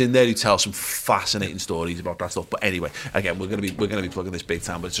Smith is in there, who tells some fascinating stories about that stuff. But anyway, again, we're gonna be plugging this big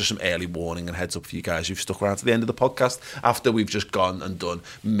time, but it's just some early warning and heads up for you guys who've stuck around to the end of the podcast after we've just gone and done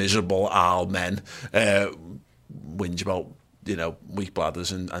miserable Al men whinge about weak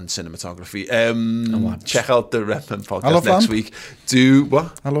bladders and cinematography. Check out the Redmen podcast next week.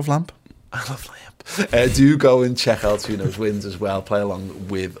 I love Lamp. Do go and check out Who Knows Wins as well. Play along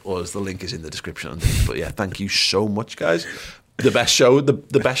with us. The link is in the description underneath. But yeah, thank you so much, guys. The best show of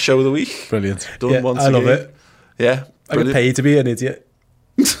the week. Brilliant. Done once I love it. Yeah, I get paid to be an idiot.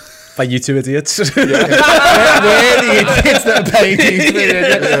 By you two idiots. We're the idiots that are paying you.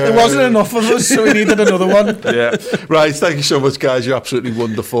 There wasn't enough of us, so we needed another one. Yeah. Right, thank you so much, guys. You're absolutely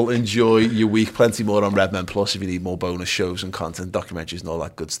wonderful. Enjoy your week. Plenty more on Redmen Plus if you need more bonus shows and content, documentaries and all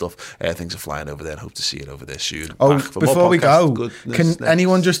that good stuff. Things are flying over there and hope to see it over there soon. Oh, before we go, can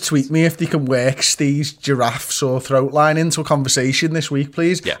anyone just tweet me if they can work Steve's giraffe sore throat line into a conversation this week,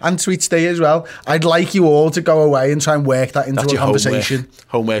 please? Yeah. And tweet Steve as well. I'd like you all to go away and try and work that into a conversation.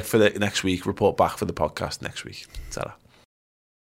 Homework for the next week. Report back for the podcast next week. Ta-ra.